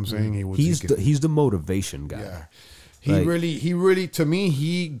 You know what I'm saying? he's the motivation guy. Yeah. Like- He really, to me,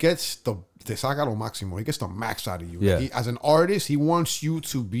 he gets te saca lo máximo. He gets the max out of you. Yeah. As an artist, he wants you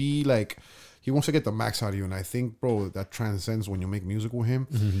to be like, he wants to get the max out of you. And I think, bro, that transcends when you make music with him.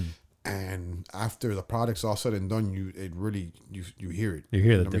 And after the product's all said and done, you hear it. You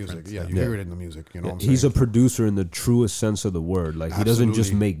hear in the music. difference. Yeah, you Yeah. hear it in the music. You know what I'm He's a saying? producer in the truest sense of the word. Like he doesn't just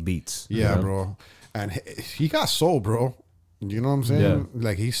Absolutely. make beats. you Yeah, know? bro. And he got soul, bro. You know what I'm saying? Yeah.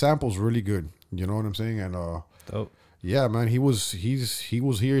 Like he samples really good. You know what I'm saying? And Dope. yeah, man, he was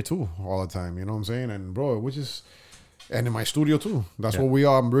here too all the time. You know what I'm saying? And bro, and in my studio too. That's where we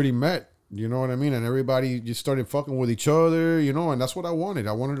all really met. You know what I mean? And everybody just started fucking with each other, you know, and that's what I wanted.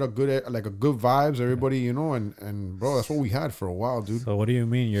 I wanted a good vibes, everybody, you know, and bro, that's what we had for a while, dude. So what do you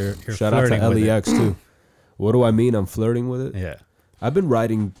mean you're Shout out to flirting with it? LEX too. What do I mean? I'm flirting with it. Yeah. I've been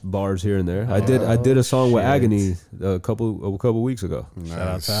writing bars here and there. I did a song with shit. Agony a couple weeks ago. Shout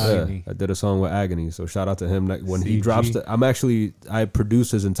out to Yeah, Agony. I did a song with Agony, so shout out to him. Like, when he CG. drops I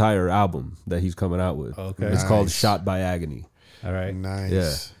produced his entire album that he's coming out with. Okay. It's called Nice. Shot by Agony. All right. Nice.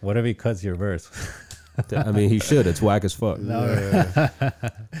 Yeah. What if he cuts your verse? I mean, he should. It's whack as fuck. Yeah.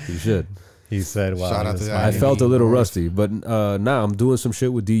 He should. He said, "Wow." Shout out this to might I Agony. be- felt a little North. rusty, but now I'm doing some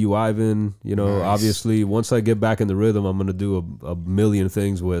shit with DU Ivan. You know, Nice. obviously, once I get back in the rhythm, I'm gonna do a million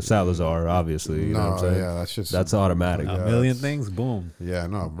things with Salazar. Obviously, you know what I'm saying? yeah, that's just That's automatic. a Yeah, million that's- things. Boom. Yeah,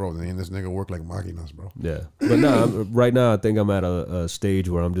 no, bro. And this nigga work like machinas, bro. Yeah, but no, right now I think I'm at a stage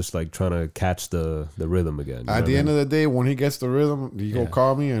where I'm just like trying to catch the rhythm again. At the end of the day, when he gets the rhythm, you go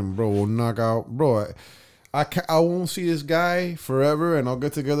call me and bro, we'll knock out, bro. I won't see this guy forever, and I'll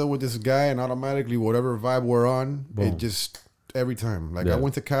get together with this guy, and automatically whatever vibe we're on, it just every time. Like Yeah. I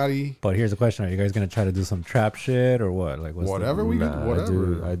went to Cali, But here's the question: Are you guys gonna try to do some trap shit or what? Like what's the- whatever we Nah, do,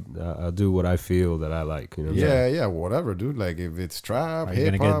 whatever. I'll do what I feel that I like. You know what I'm saying? Yeah, whatever, dude. Like if it's trap, Are you hip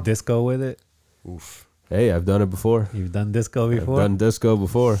gonna get hop, disco with it? oof. Hey, I've done it before. You've done disco I've before. done disco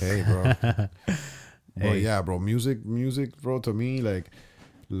before. Hey, bro. But Hey. yeah, bro. Music, bro. To me, like,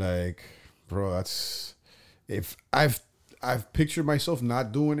 bro. That's if I've pictured myself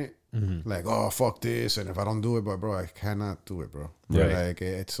not doing it. Like, oh fuck this, and if I don't do it, but bro, I cannot do it, bro. Right. Like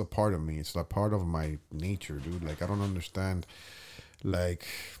it's a part of me. It's a part of my nature, dude. Like I don't understand. Like,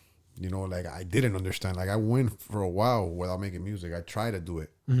 you know, like I didn't understand. Like I went for a while without making music. I tried to do it,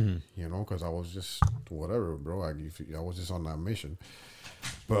 you know, because I was just whatever, bro. I was just on that mission.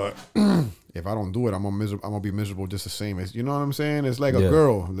 But if I don't do it, I'm gonna be miserable just the same. It's, you know what I'm saying? It's like a Yeah.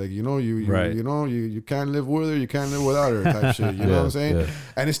 girl. Like you know, you Right. you know, you can't live with her, you can't live without her type shit. You know what I'm saying? yeah.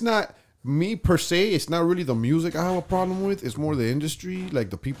 And it's not me per se. It's not really the music I have a problem with. It's more the industry,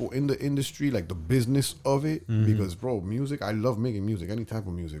 like the people in the industry, like the business of it. Because bro, music, I love making music, any type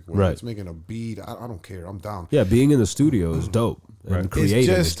of music. Whether Right. it's making a beat, I don't care. I'm down. Yeah, being in the studio is dope. And Right. creating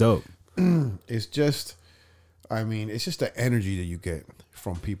is just- dope. It's just, I mean, it's just the energy that you get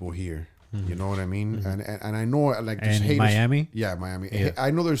from people here. You know what I mean? And I know like there's And in haters. Miami? Yeah, Miami. Yeah.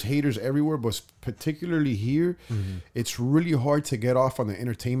 I know there's haters everywhere, but particularly here, it's really hard to get off on the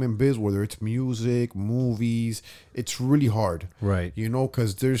entertainment biz, whether it's music, movies. It's really hard. Right. You know,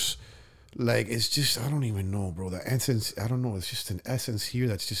 because there's like, it's just, I don't even know, bro. The essence, I don't know. It's just an essence here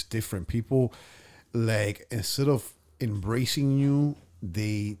that's just different. People, like, instead of embracing you,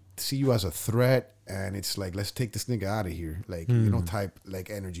 they see you as a threat, and it's like, let's take this nigga out of here, like you know, type like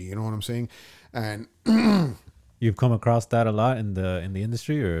energy. You know what I'm saying? And You've come across that a lot in the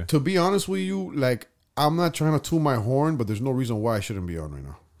industry, or to be honest with you, like I'm not trying to toot my horn, but there's no reason why I shouldn't be on right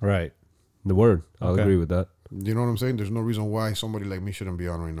now. right? The word. I'll Okay. agree with that. You know what I'm saying? There's no reason why somebody like me shouldn't be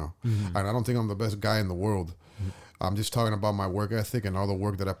on right now. And I don't think I'm the best guy in the world. I'm just talking about my work ethic and all the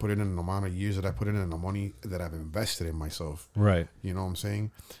work that I put in and the amount of years that I put in and the money that I've invested in myself. Right. You know what I'm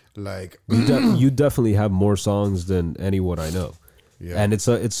saying? Like You definitely have more songs than anyone I know. Yeah. And it's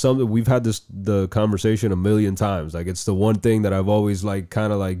something we've had the conversation a million times. Like it's the one thing that I've always like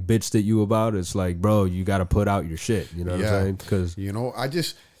kind of like bitched at you about. It's like, bro, you got to put out your shit. You know what I'm saying? Because you know,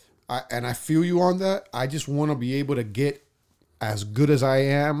 I feel you on that. I just want to be able to get as good as I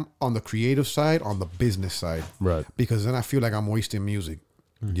am on the creative side, on the business side. Right. Because then I feel like I'm wasting music.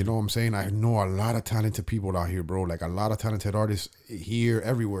 You know what I'm saying? I know a lot of talented people out here, bro. Like a lot of talented artists here,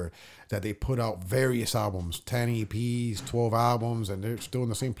 everywhere, that they put out various albums, 10 EPs, 12 albums, and they're still in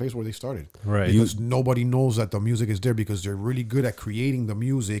the same place where they started. Right. Because nobody knows that the music is there because they're really good at creating the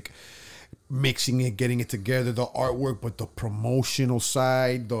music, mixing it, getting it together, the artwork, but the promotional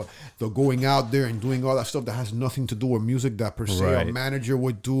side, the going out there and doing all that stuff that has nothing to do with music that per se Right. a manager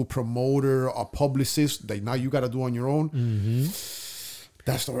would do, promoter, a publicist, that now you got to do on your own.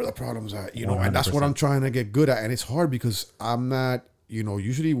 That's where the problem's at, you know, and that's what I'm trying to get good at. And it's hard because I'm not, you know,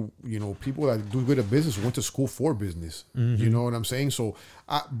 usually, you know, people that do good at business went to school for business. You know what I'm saying? So,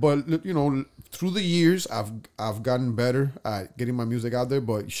 but you know, through the years, I've gotten better at getting my music out there.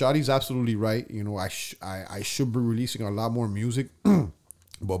 But Shadi's absolutely right. You know, I should be releasing a lot more music.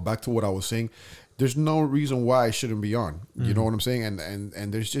 But back to what I was saying, there's no reason why I shouldn't be on. You know what I'm saying?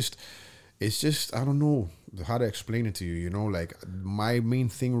 And there's just, it's just, I don't know how to explain it to you. You know, like my main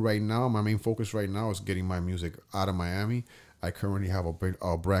thing right now, my main focus right now is getting my music out of Miami. I currently have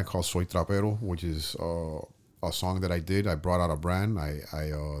a brand called Soy Trapero, which is a song that I did. I brought out a brand. I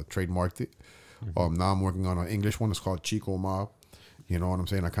trademarked it. Now I'm working on an English one. It's called Chico Mob. You know what I'm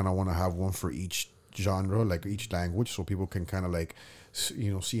saying? I kind of want to have one for each genre, like each language, so people can kind of like,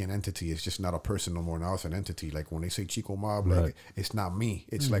 you know, see an entity. It's just not a person no more. Now it's an entity. Like when they say Chico Mob, like it's not me.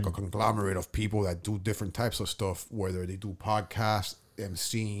 It's like a conglomerate of people that do different types of stuff, whether they do podcasts,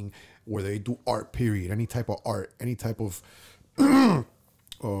 emceeing, whether they do art, period, any type of art, any type of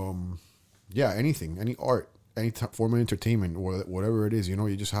anything, any art, any form of entertainment, or whatever it is. You know,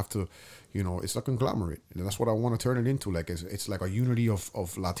 you just have to, you know, it's a conglomerate, and that's what I want to turn it into. Like it's like a unity of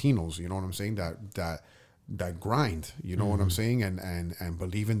Latinos. You know what I'm saying? That grind. You know what I'm saying? And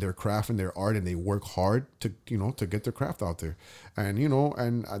believe in their craft and their art, and they work hard to, you know, to get their craft out there. And you know,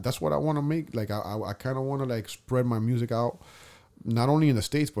 and that's what I want to make. Like I kind of want to like spread my music out, not only in the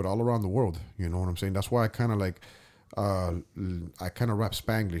States but all around the world. You know what I'm saying? That's why I kind of like. I kind of rap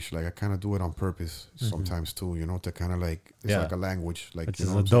Spanglish, like I kind of do it on purpose sometimes too, you know, to kind of like it's like a language, like which you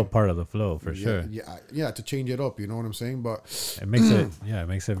is know a dope part of the flow for sure. Yeah, to change it up, you know what I'm saying? But it makes it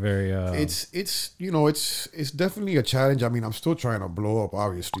makes it very. It's you know it's definitely a challenge. I mean, I'm still trying to blow up,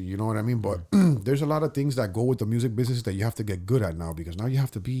 obviously, you know what I mean. But there's a lot of things that go with the music business that you have to get good at now, because now you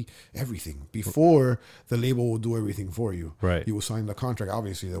have to be everything. Before, the label will do everything for you. Right. You will sign the contract.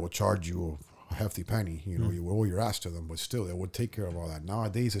 Obviously, they will charge you a hefty penny, you know, you owe your ass to them, but still they would take care of all that.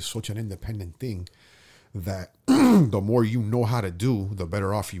 Nowadays it's such an independent thing that the more you know how to do, the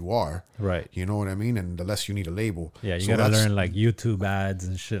better off you are. Right. You know what I mean? And the less you need a label. Yeah, you gotta learn like YouTube ads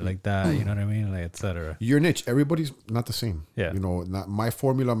and shit like that, you know what I mean? Like etc. Your niche, everybody's not the same. Yeah. You know, my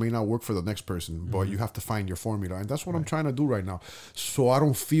formula may not work for the next person, but you have to find your formula. And that's what I'm trying to do right now. So I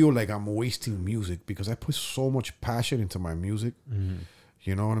don't feel like I'm wasting music, because I put so much passion into my music.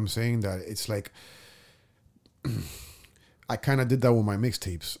 You know what I'm saying? That it's like, I kind of did that with my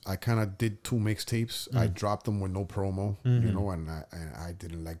mixtapes. I kind of did 2 mixtapes. I dropped them with no promo, you know, and I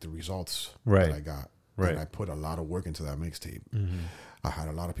didn't like the results that I got. Right. And I put a lot of work into that mixtape. I had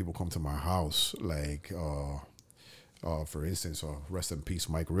a lot of people come to my house, like, for instance, rest in peace,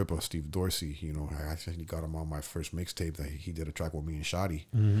 Mike Ripper, Steve Dorsey. You know, I actually got him on my first mixtape that he did a track with me and Shadi.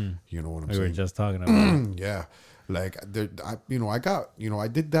 You know what I'm saying? We were just talking about. Yeah. Like, I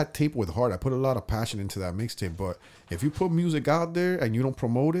did that tape with heart. I put a lot of passion into that mixtape. But if you put music out there and you don't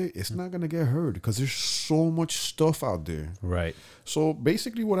promote it, it's not going to get heard, because there's so much stuff out there. Right. So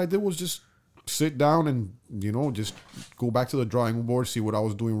basically what I did was just sit down and, you know, just go back to the drawing board, see what I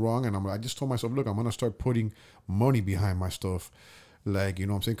was doing wrong. And I just told myself, look, I'm going to start putting money behind my stuff. Like, you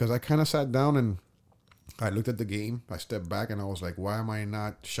know what I'm saying? Because I kind of sat down and I looked at the game. I stepped back and I was like, why am I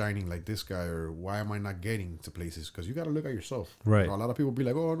not shining like this guy? Or why am I not getting to places? Because you got to look at yourself. Right. You know, a lot of people be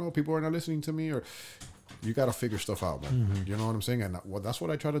like, oh, no, people are not listening to me. Or you got to figure stuff out, man. You know what I'm saying? And that's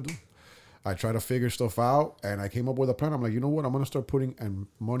what I try to do. I try to figure stuff out, and I came up with a plan. I'm like, you know what? I'm going to start putting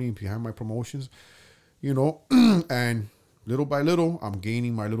money behind my promotions, you know, and little by little, I'm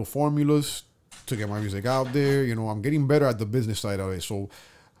gaining my little formulas to get my music out there. You know, I'm getting better at the business side of it. So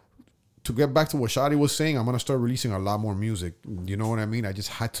to get back to what Shadi was saying, I'm gonna start releasing a lot more music. You know what I mean? I just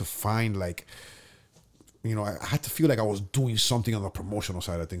had to find like, you know, I had to feel like I was doing something on the promotional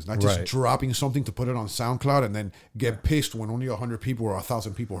side of things, not just dropping something to put it on SoundCloud and then get pissed when only 100 people or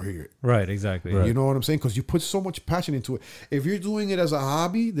 1,000 people hear it. Right, exactly. You know what I'm saying? Because you put so much passion into it. If you're doing it as a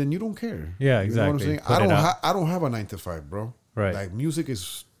hobby, then you don't care. Yeah, exactly. You know what I'm saying? I don't have a 9 to 5, bro. Right. Like music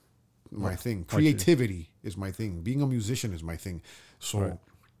is my thing. Creativity is my thing. Being a musician is my thing. So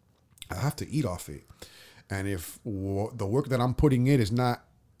I have to eat off it. And if the work that I'm putting in is not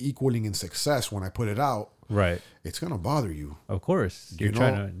equaling in success when I put it out, it's gonna bother you. Of course, you're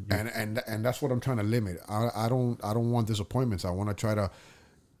trying to, and that's what I'm trying to limit. I don't want disappointments. I want to try to,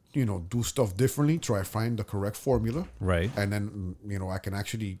 you know, do stuff differently. Try to find the correct formula, and then, you know, I can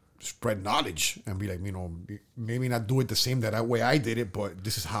actually spread knowledge and be like, you know, maybe not do it the same that way I did it, but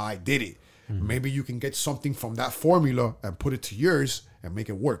this is how I did it. Maybe you can get something from that formula and put it to yours and make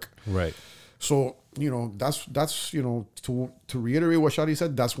it work. So, you know, that's you know, to reiterate what Shadi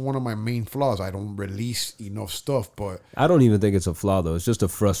said, that's one of my main flaws. I don't release enough stuff, but I don't even think it's a flaw though. It's just a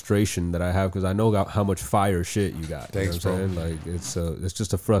frustration that I have because I know how much fire shit you got. Thanks, you know what bro. I'm saying? Like it's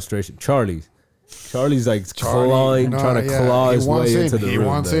just a frustration. Charlie's like trying to claw his way into the room. He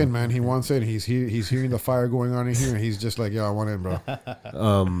wants in, man. He wants in. He's hearing the fire going on in here. And he's just like, yo, I want in, bro.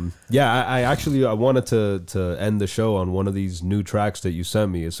 I actually wanted to end the show on one of these new tracks that you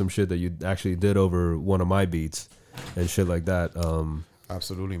sent me. It's some shit that you actually did over one of my beats and shit like that.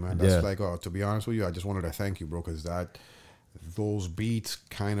 Absolutely, man. That's like, to be honest with you, I just wanted to thank you, bro, because those beats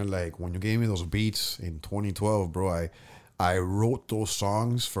kind of like when you gave me those beats in 2012, bro, I wrote those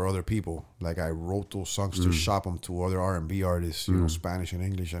songs for other people. Like I wrote those songs to shop them to other R&B artists, you know, Spanish and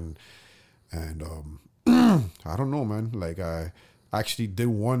English, and I don't know, man. Like I actually did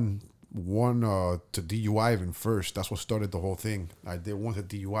one to D.U. Ivan first. That's what started the whole thing. I did one to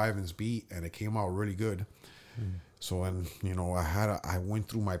D.U. Ivan's beat, and it came out really good. So, and you know, I went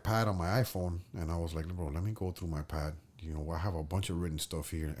through my pad on my iPhone, and I was like, bro, let me go through my pad. You know, I have a bunch of written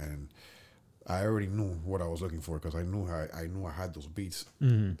stuff here, and I already knew what I was looking for because I knew I had those beats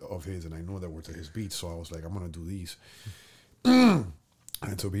of his, and I knew that were to his beats. So I was like, I'm gonna do these. And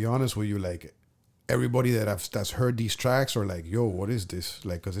to be honest with you, like everybody that's heard these tracks are like, yo, what is this?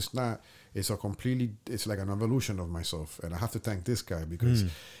 Like, because it's like an evolution of myself, and I have to thank this guy because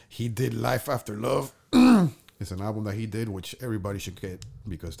he did Life After Love. It's an album that he did, which everybody should get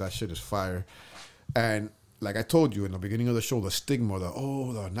because that shit is fire. And like I told you in the beginning of the show, the stigma,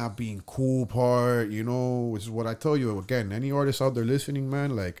 the not being cool part, you know, which is what I tell you again. Any artist out there listening,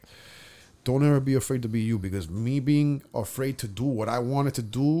 man, like, don't ever be afraid to be you, because me being afraid to do what I wanted to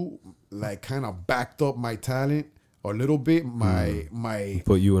do, like, kind of backed up my talent a little bit. My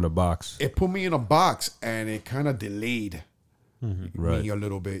put you in a box. It put me in a box, and it kind of delayed me a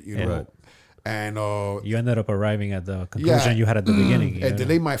little bit, you know. And you ended up arriving at the conclusion you had at the beginning. It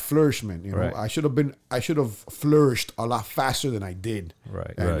delayed my flourishment. You know, I should have flourished a lot faster than I did.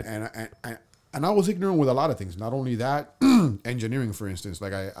 And I was ignorant with a lot of things. Not only that, engineering, for instance.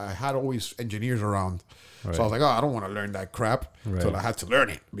 Like I had always engineers around, so I was like, oh, I don't want to learn that crap. So I had to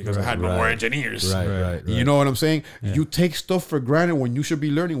learn it because I had no more engineers. You know what I'm saying? Yeah. You take stuff for granted when you should be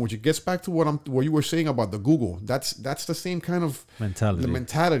learning. Which it gets back to what you were saying about the Google. That's the same kind of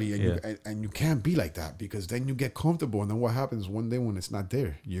mentality, and you can't be like that, because then you get comfortable, and then what happens one day when it's not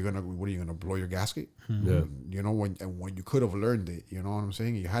there? What are you gonna blow your gasket? Yeah. You know, when you could have learned it. You know what I'm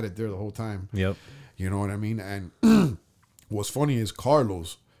saying? You had it there the whole time. Yep. You know what I mean? And what's funny is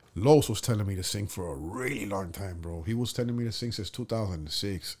Carlos Los was telling me to sing for a really long time, bro. He was telling me to sing since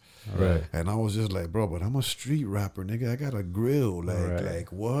 2006. Right. And I was just like, bro, but I'm a street rapper, nigga. I got a grill. Like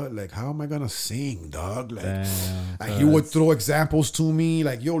what? Like, how am I gonna sing, dog? Like, and he would throw examples to me,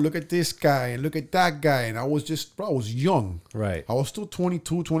 like, yo, look at this guy and look at that guy. And I was just, bro, I was young. Right. I was still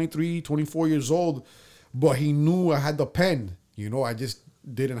 22, 23, 24 years old. But he knew I had the pen. You know, I just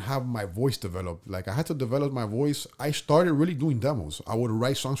didn't have my voice developed. Like, I had to develop my voice. I started really doing demos. I would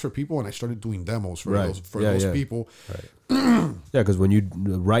write songs for people, and I started doing demos for those people. Right. Because when you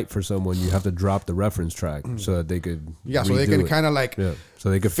write for someone, you have to drop the reference track so that they could so they can kind of like so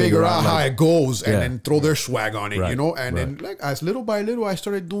they could figure out how it goes and then throw their swag on it, you know. And then, like, as little by little, I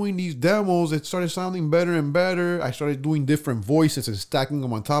started doing these demos. It started sounding better and better. I started doing different voices and stacking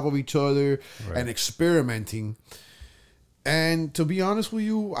them on top of each other and experimenting. And to be honest with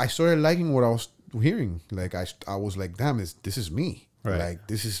you, I started liking what I was hearing. Like, I was like, damn, this is me. Like,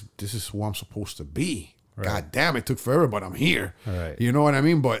 this is who I'm supposed to be. God damn, it took forever, but I'm here. You know what I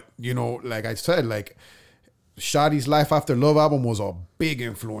mean? But, you know, like I said, like, Shadi's Life After Love album was a big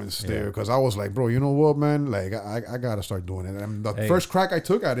influence there because I was like, bro, you know what, man? Like, I gotta start doing it. And the first crack I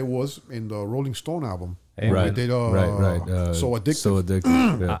took at it was in the Rolling Stone album. Right. We did, right. So Addicted. So Addicted.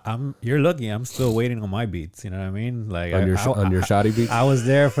 Yeah. You're lucky. I'm still waiting on my beats. You know what I mean? Like On your Shadi beats? I was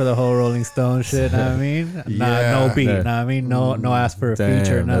there for the whole Rolling Stone shit. Know what I mean? No beat. Know what I mean? No ask for a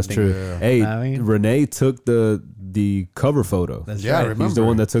feature. Nothing. That's true. Yeah. Hey, Know what I mean? Renee took the cover photo. That's Yeah, I right. remember. He's the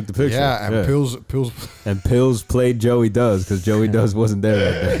one that took the picture. Yeah, and Pills. And Pills played Joey Does because Joey Does wasn't there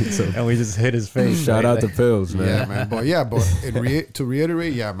that day. So And we just hit his face. shout right? out to Pills, man. Yeah, man. But to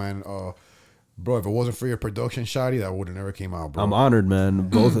reiterate, yeah, man. Bro, if it wasn't for your production, Shadi, that would have never came out, bro. I'm honored, man.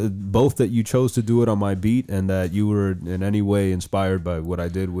 Both that you chose to do it on my beat and that you were in any way inspired by what I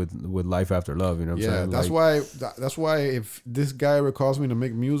did with Life After Love. You know what I'm saying? That's why if this guy ever calls me to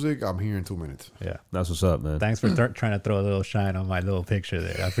make music, I'm here in 2 minutes. Yeah. That's what's up, man. Thanks for trying to throw a little shine on my little picture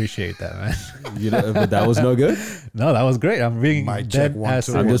there. I appreciate that, man. But that was no good. No, that was great. I'm being Mic dead check, 1, ass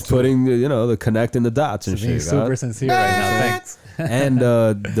 2. I'm serious. just putting the connecting the dots and Being shit. super God. sincere right now. Thanks. And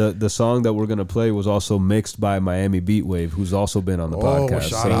the song that we're gonna play was also mixed by Miami Beatwave, who's also been on the podcast.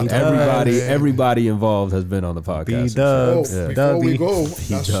 shout So out to everybody involved has been on the podcast. B-Dubs. Before we go,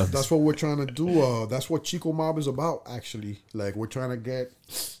 B-Dubs. that's what we're trying to do. That's what Chico Mob is about, actually. Like, we're trying to get...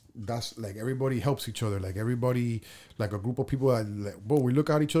 That's like everybody helps each other. Like everybody, like a group of people that, like, bro, we look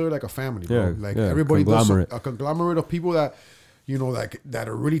at each other like a family, bro. Yeah, like yeah, everybody conglomerate. does a conglomerate of people that, you know, like that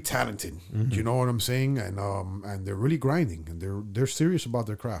are really talented. You know what I'm saying? And they're really grinding and they're serious about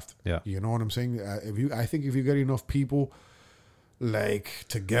their craft. Yeah. You know what I'm saying? I think if you get enough people like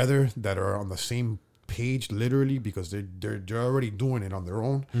together that are on the same page, literally, because they're already doing it on their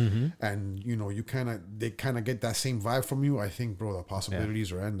own, and you know, they kind of get that same vibe from you. I think, bro, the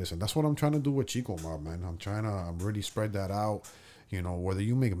possibilities are endless, and that's what I'm trying to do with Chico Mob, man. I'm really spread that out. You know, whether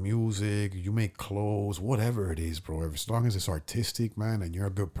you make music, you make clothes, whatever it is, bro. As long as it's artistic, man, and you're a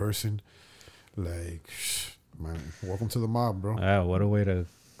good person, like, man, welcome to the mob, bro. Yeah, what a way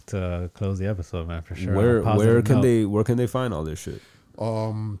to close the episode, man, for sure. Where can they find all this shit?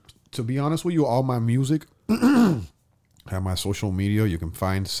 To be honest with you, all my music have my social media. You can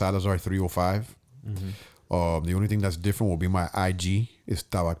find Salazar 305. The only thing that's different will be my IG. It's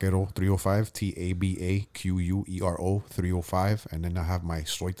Tabaquero 305, TABAQUERO 305, and then I have my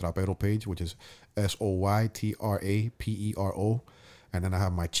Soy Trapero page, which is SOYTRAPERO, and then I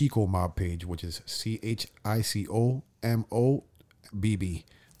have my Chico Mob page, which is CHICOMOBB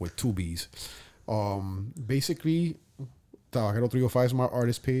with 2 B's. Basically, Tabaquero 305 is my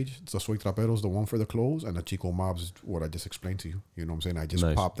artist page. The Soy Trapero is the one for the clothes, and the Chico Mobs is what I just explained to you. You know what I'm saying? I just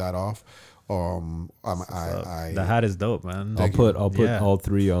popped that off. The hat is dope, man. I'll put all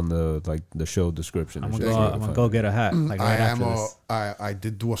 3 on the show description. I'm gonna go get a hat. Like right after this. I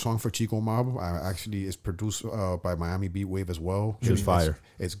did do a song for Chico Mob. It's produced by Miami Beatwave as well. Just fire.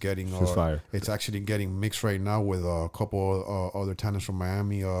 It's getting fire. It's actually getting mixed right now with a couple other talents from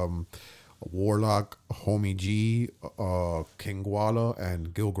Miami. Warlock, Homie G, King Guala,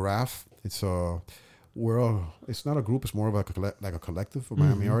 and Gil Graff. It's not a group. It's more of a collective of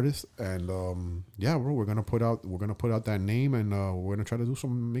Miami artists. And bro, we're gonna put out that name, and we're gonna try to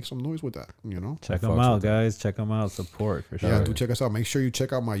make some noise with that. You know, check them out, guys. Check them out. Support for sure. Yeah, do check us out. Make sure you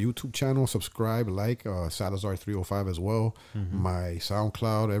check out my YouTube channel. Subscribe, like Salazar 305 as well. My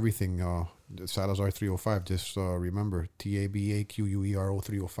SoundCloud, everything. Salazar 305. Just remember TABAQUERO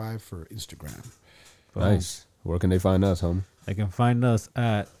 305 for Instagram. Nice. Where can they find us, homie? They can find us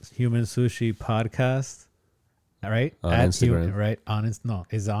at Human Sushi Podcast. Right? On at Instagram.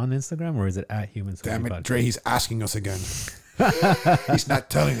 Is it on Instagram or is it at Human Sushi Damn it, Podcast? Dre, he's asking us again. He's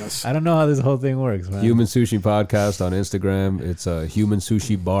not telling us. I don't know how this whole thing works, man. Human Sushi Podcast on Instagram. It's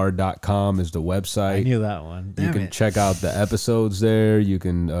humansushibar.com is the website. I knew that one. You can check out the episodes there. You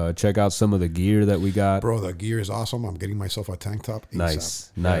can check out some of the gear that we got. Bro, the gear is awesome. I'm getting myself a tank top.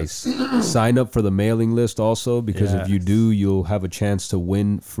 ASAP. Nice. Sign up for the mailing list also, because if you do, you'll have a chance to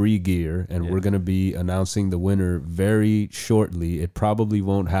win free gear. And we're going to be announcing the winner very shortly. It probably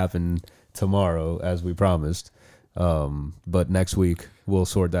won't happen tomorrow, as we promised. But next week we'll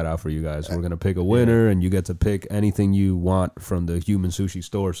sort that out for you guys. We're gonna pick a winner, and you get to pick anything you want from the Human Sushi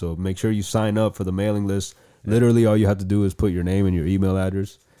store. So make sure you sign up for the mailing list. Literally, all you have to do is put your name and your email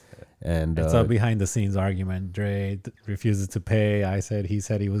address. And it's a behind the scenes argument. Dre refuses to pay. He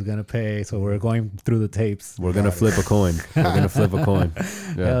said he was gonna pay. So we're going through the tapes. We're gonna flip a coin. We're gonna flip a coin.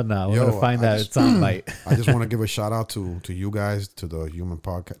 Yeah. Hell no, we're gonna find that soundbite. I just want to give a shout out to you guys, to the Human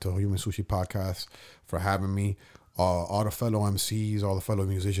Sushi Podcast, for having me. All the fellow MCs, all the fellow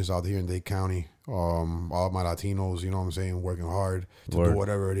musicians out here in Dade County, all my Latinos, you know what I'm saying, working hard to do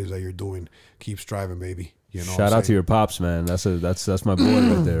whatever it is that you're doing. Keep striving, baby. You know, Shout out to your pops, man. That's my boy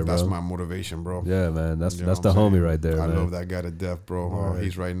right there, bro. That's my motivation, bro. Yeah, man. That's You know the what I'm homie saying? right there, I man. love that guy to death, bro.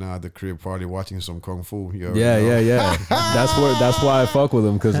 He's right now at the crib party watching some kung fu. You already Yeah, know. yeah. That's why I fuck with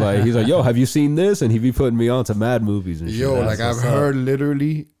him, because like he's like, yo, have you seen this? And he be putting me on to mad movies and shit. Yo, That's like I've what's up. heard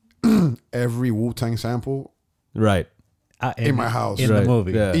literally every Wu-Tang sample Right. in my house. in Right. the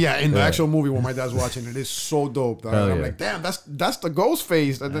movie. Yeah. Yeah, in the actual movie when my dad's watching it, it's so dope. Dog. Hell I'm yeah. like, damn, that's the ghost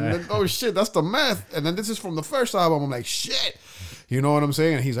face. And then oh shit, that's the meth. And then this is from the first album. I'm like, shit. You know what I'm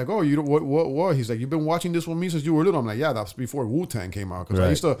saying? And he's like, oh, you don't, what? He's like, you've been watching this with me since you were little. I'm like, yeah, that's before Wu-Tang came out.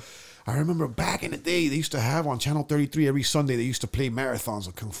 Because Right. I remember back in the day, they used to have on Channel 33 every Sunday, they used to play marathons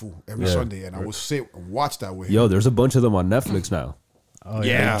of Kung Fu every Yeah. Sunday. And I would sit and watch that with him. Yo, there's a bunch of them on Netflix now. Oh,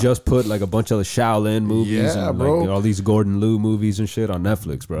 Yeah. They just put like a bunch of the Shaolin movies Yeah, and bro. like all these Gordon Liu movies and shit on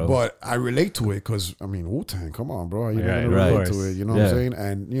Netflix, bro. But I relate to it because, I mean, Wu-Tang, come on, bro. You're Right, gonna right. relate Of to course. it, you know what Yeah. I'm saying?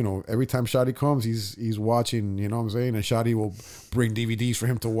 And, you know, every time Shadi comes, he's watching, you know what I'm saying? And Shadi will bring DVDs for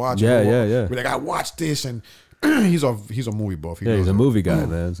him to watch. Yeah, And we'll yeah. Be like, I watched this, and he's a movie buff. yeah, he's knows a it. movie guy,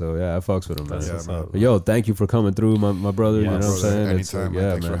 man. So yeah, I fucks with him, man. what's up. But yo, thank you for coming through, my brother. you know what I'm Brother, saying? It's, anytime, man.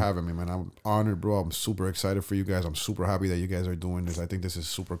 yeah, Thanks man. for having me, man. I'm honored, bro. I'm super excited for you guys. I'm super happy that you guys are doing this. I think this is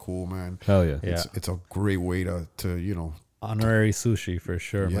super cool, man. Hell yeah. Yeah. It's a great way to you know. Honorary sushi for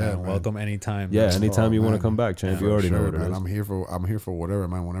sure, Yeah, man. man. Welcome anytime. Yeah, anytime you want to man. come back, champ, For you already know sure, what it man. is. I'm here for whatever,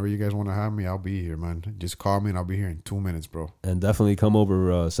 man. Whenever you guys want to have me, I'll be here, man. Just call me and I'll be here in 2 minutes, bro. And definitely come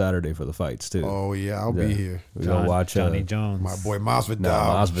over Saturday for the fights too. Oh yeah, I'll be here. We're gonna watch Johnny Jones. My boy Masvidal.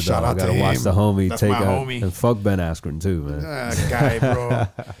 Nah, Masvidal. Shout out Gotta to watch him. the homie That's take my out homie. and fuck Ben Askren too, man. That guy, bro.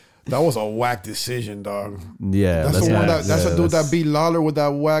 That was a whack decision, dog. Yeah, That's the one that's the dude that's- that beat Lawler with that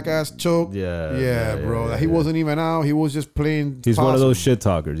whack ass choke. Yeah, bro. yeah, He yeah. wasn't even out. He was just playing. He's one of possum. those shit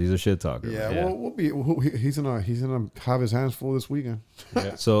talkers. He's a shit talker. Yeah, man. well, he's gonna have his hands full this weekend.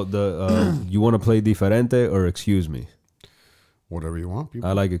 So the you want to play diferente or excuse me? Whatever you want, people.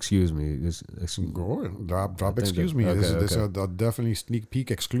 I like excuse me. Go ahead. Drop. think Excuse that- me. okay, This is okay. a definitely sneak peek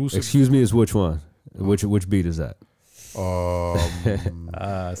exclusive. Excuse me is which one? Which beat is that?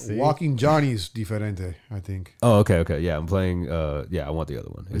 See? Walking Johnny's diferente. I think. Oh, okay. Yeah, I'm playing. Yeah, I want the other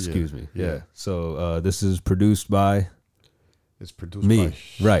one. Excuse me. Yeah. So this is produced by It's produced me, by.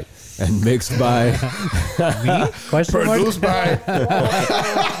 right, and mixed by. Question mark? Produced by.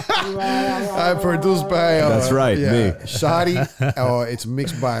 I produced by. That's right, me. Shadi. It's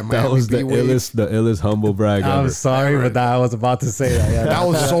mixed by Miami That was the B-Wave. illest humble brag I'm ever. sorry, but I was about to say that. Yeah. That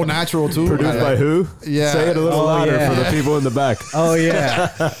was so natural too. Produced by who? Yeah. Say it a little Oh, louder yeah. for the people in the back. Oh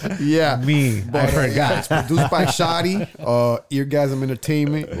yeah, Yeah. me. I forgot. It's produced by Shadi, Eargasm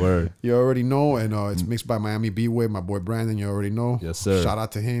Entertainment. Word. You already know, and it's mixed by Miami B-Wave. My boy Brandon, you already know. Yes, sir. Shout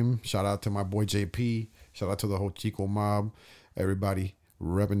out to him. Shout out to my boy JP. Shout out to the whole Chico mob. Everybody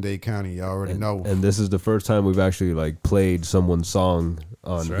repping Dade County. Y'all already know. And this is the first time we've actually like played someone's song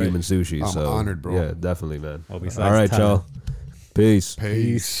on right. Human Sushi. I'm so honored, bro. Yeah, definitely, man. Well, besides All right, talent. y'all. Peace.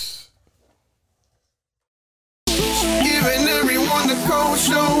 Peace. Giving everyone the cold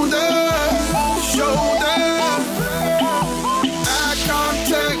shoulder. Eye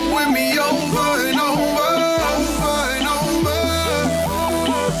contact with me over and over.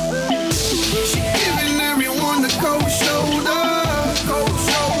 She giving everyone the cold shoulder.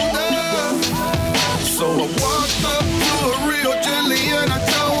 So I walked up to her real gently and I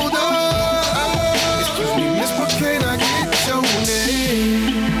told her, excuse me, miss, but can I get your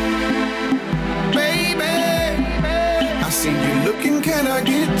name? Baby, I see you looking, can I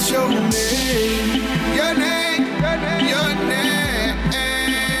get your name? Your name, your name.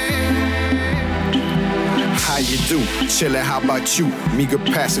 How you do? Chillin', how about you? Meager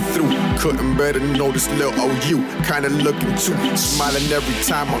passing through. Couldn't better notice lil' OU. Kinda looking too. Smiling every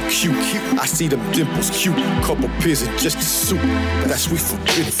time I'm cute. I see them dimples cute. Couple pills and just a soup. That sweet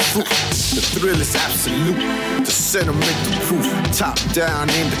forbidden fruit. The thrill is absolute. The sentimental proof. Top down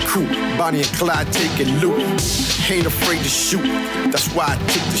in the crew. Bonnie and Clyde taking loot. Ain't afraid to shoot. That's why I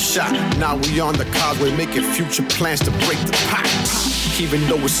took the shot. Now we on the causeway making future plans to break the pot. Even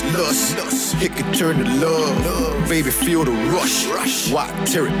though it's lust, it could turn to love. Baby, feel the rush. Why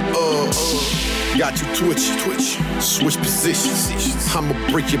tear it up? Got you twitch, switch positions. I'ma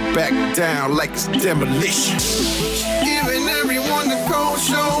break your back down like it's demolition. Giving everyone the cold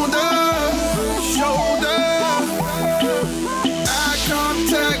shoulder. Eye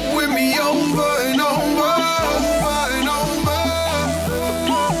contact with me over and over.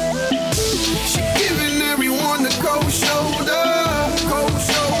 She giving everyone the cold shoulder.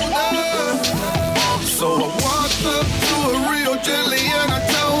 So I walked up to her real gently and I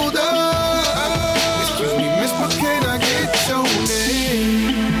told her, excuse me, miss, but can I get your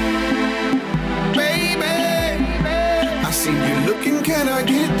name? Baby, can I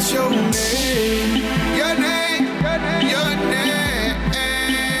get your name? Your name, your name.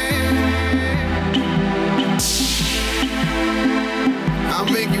 I'll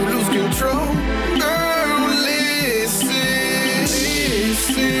make you lose control. Girl, listen,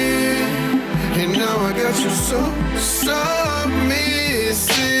 listen. And now I got you so submissive,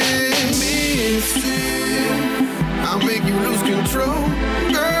 missing. I'll make you lose control.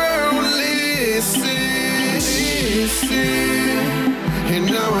 Girl, listen, listen. And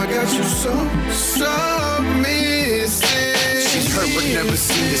now I got you so submissive. She's heard but never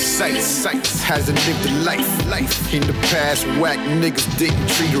seen the sight. Hasn't lived a life. In the past, whack niggas didn't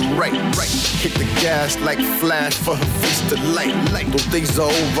treat her right. Hit the gas like flash for her face to light. Those days are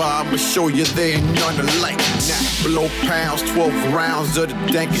over, I'ma show you there ain't none alike. Nah, blow pounds, 12 rounds of the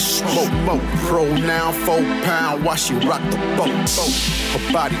dankest smoke. Pro now, 4 pound, while she rock the boat.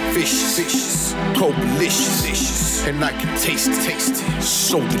 Her body vicious, cold delicious, and I can taste it,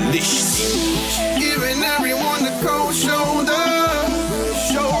 so delicious. Giving everyone the cold shoulder.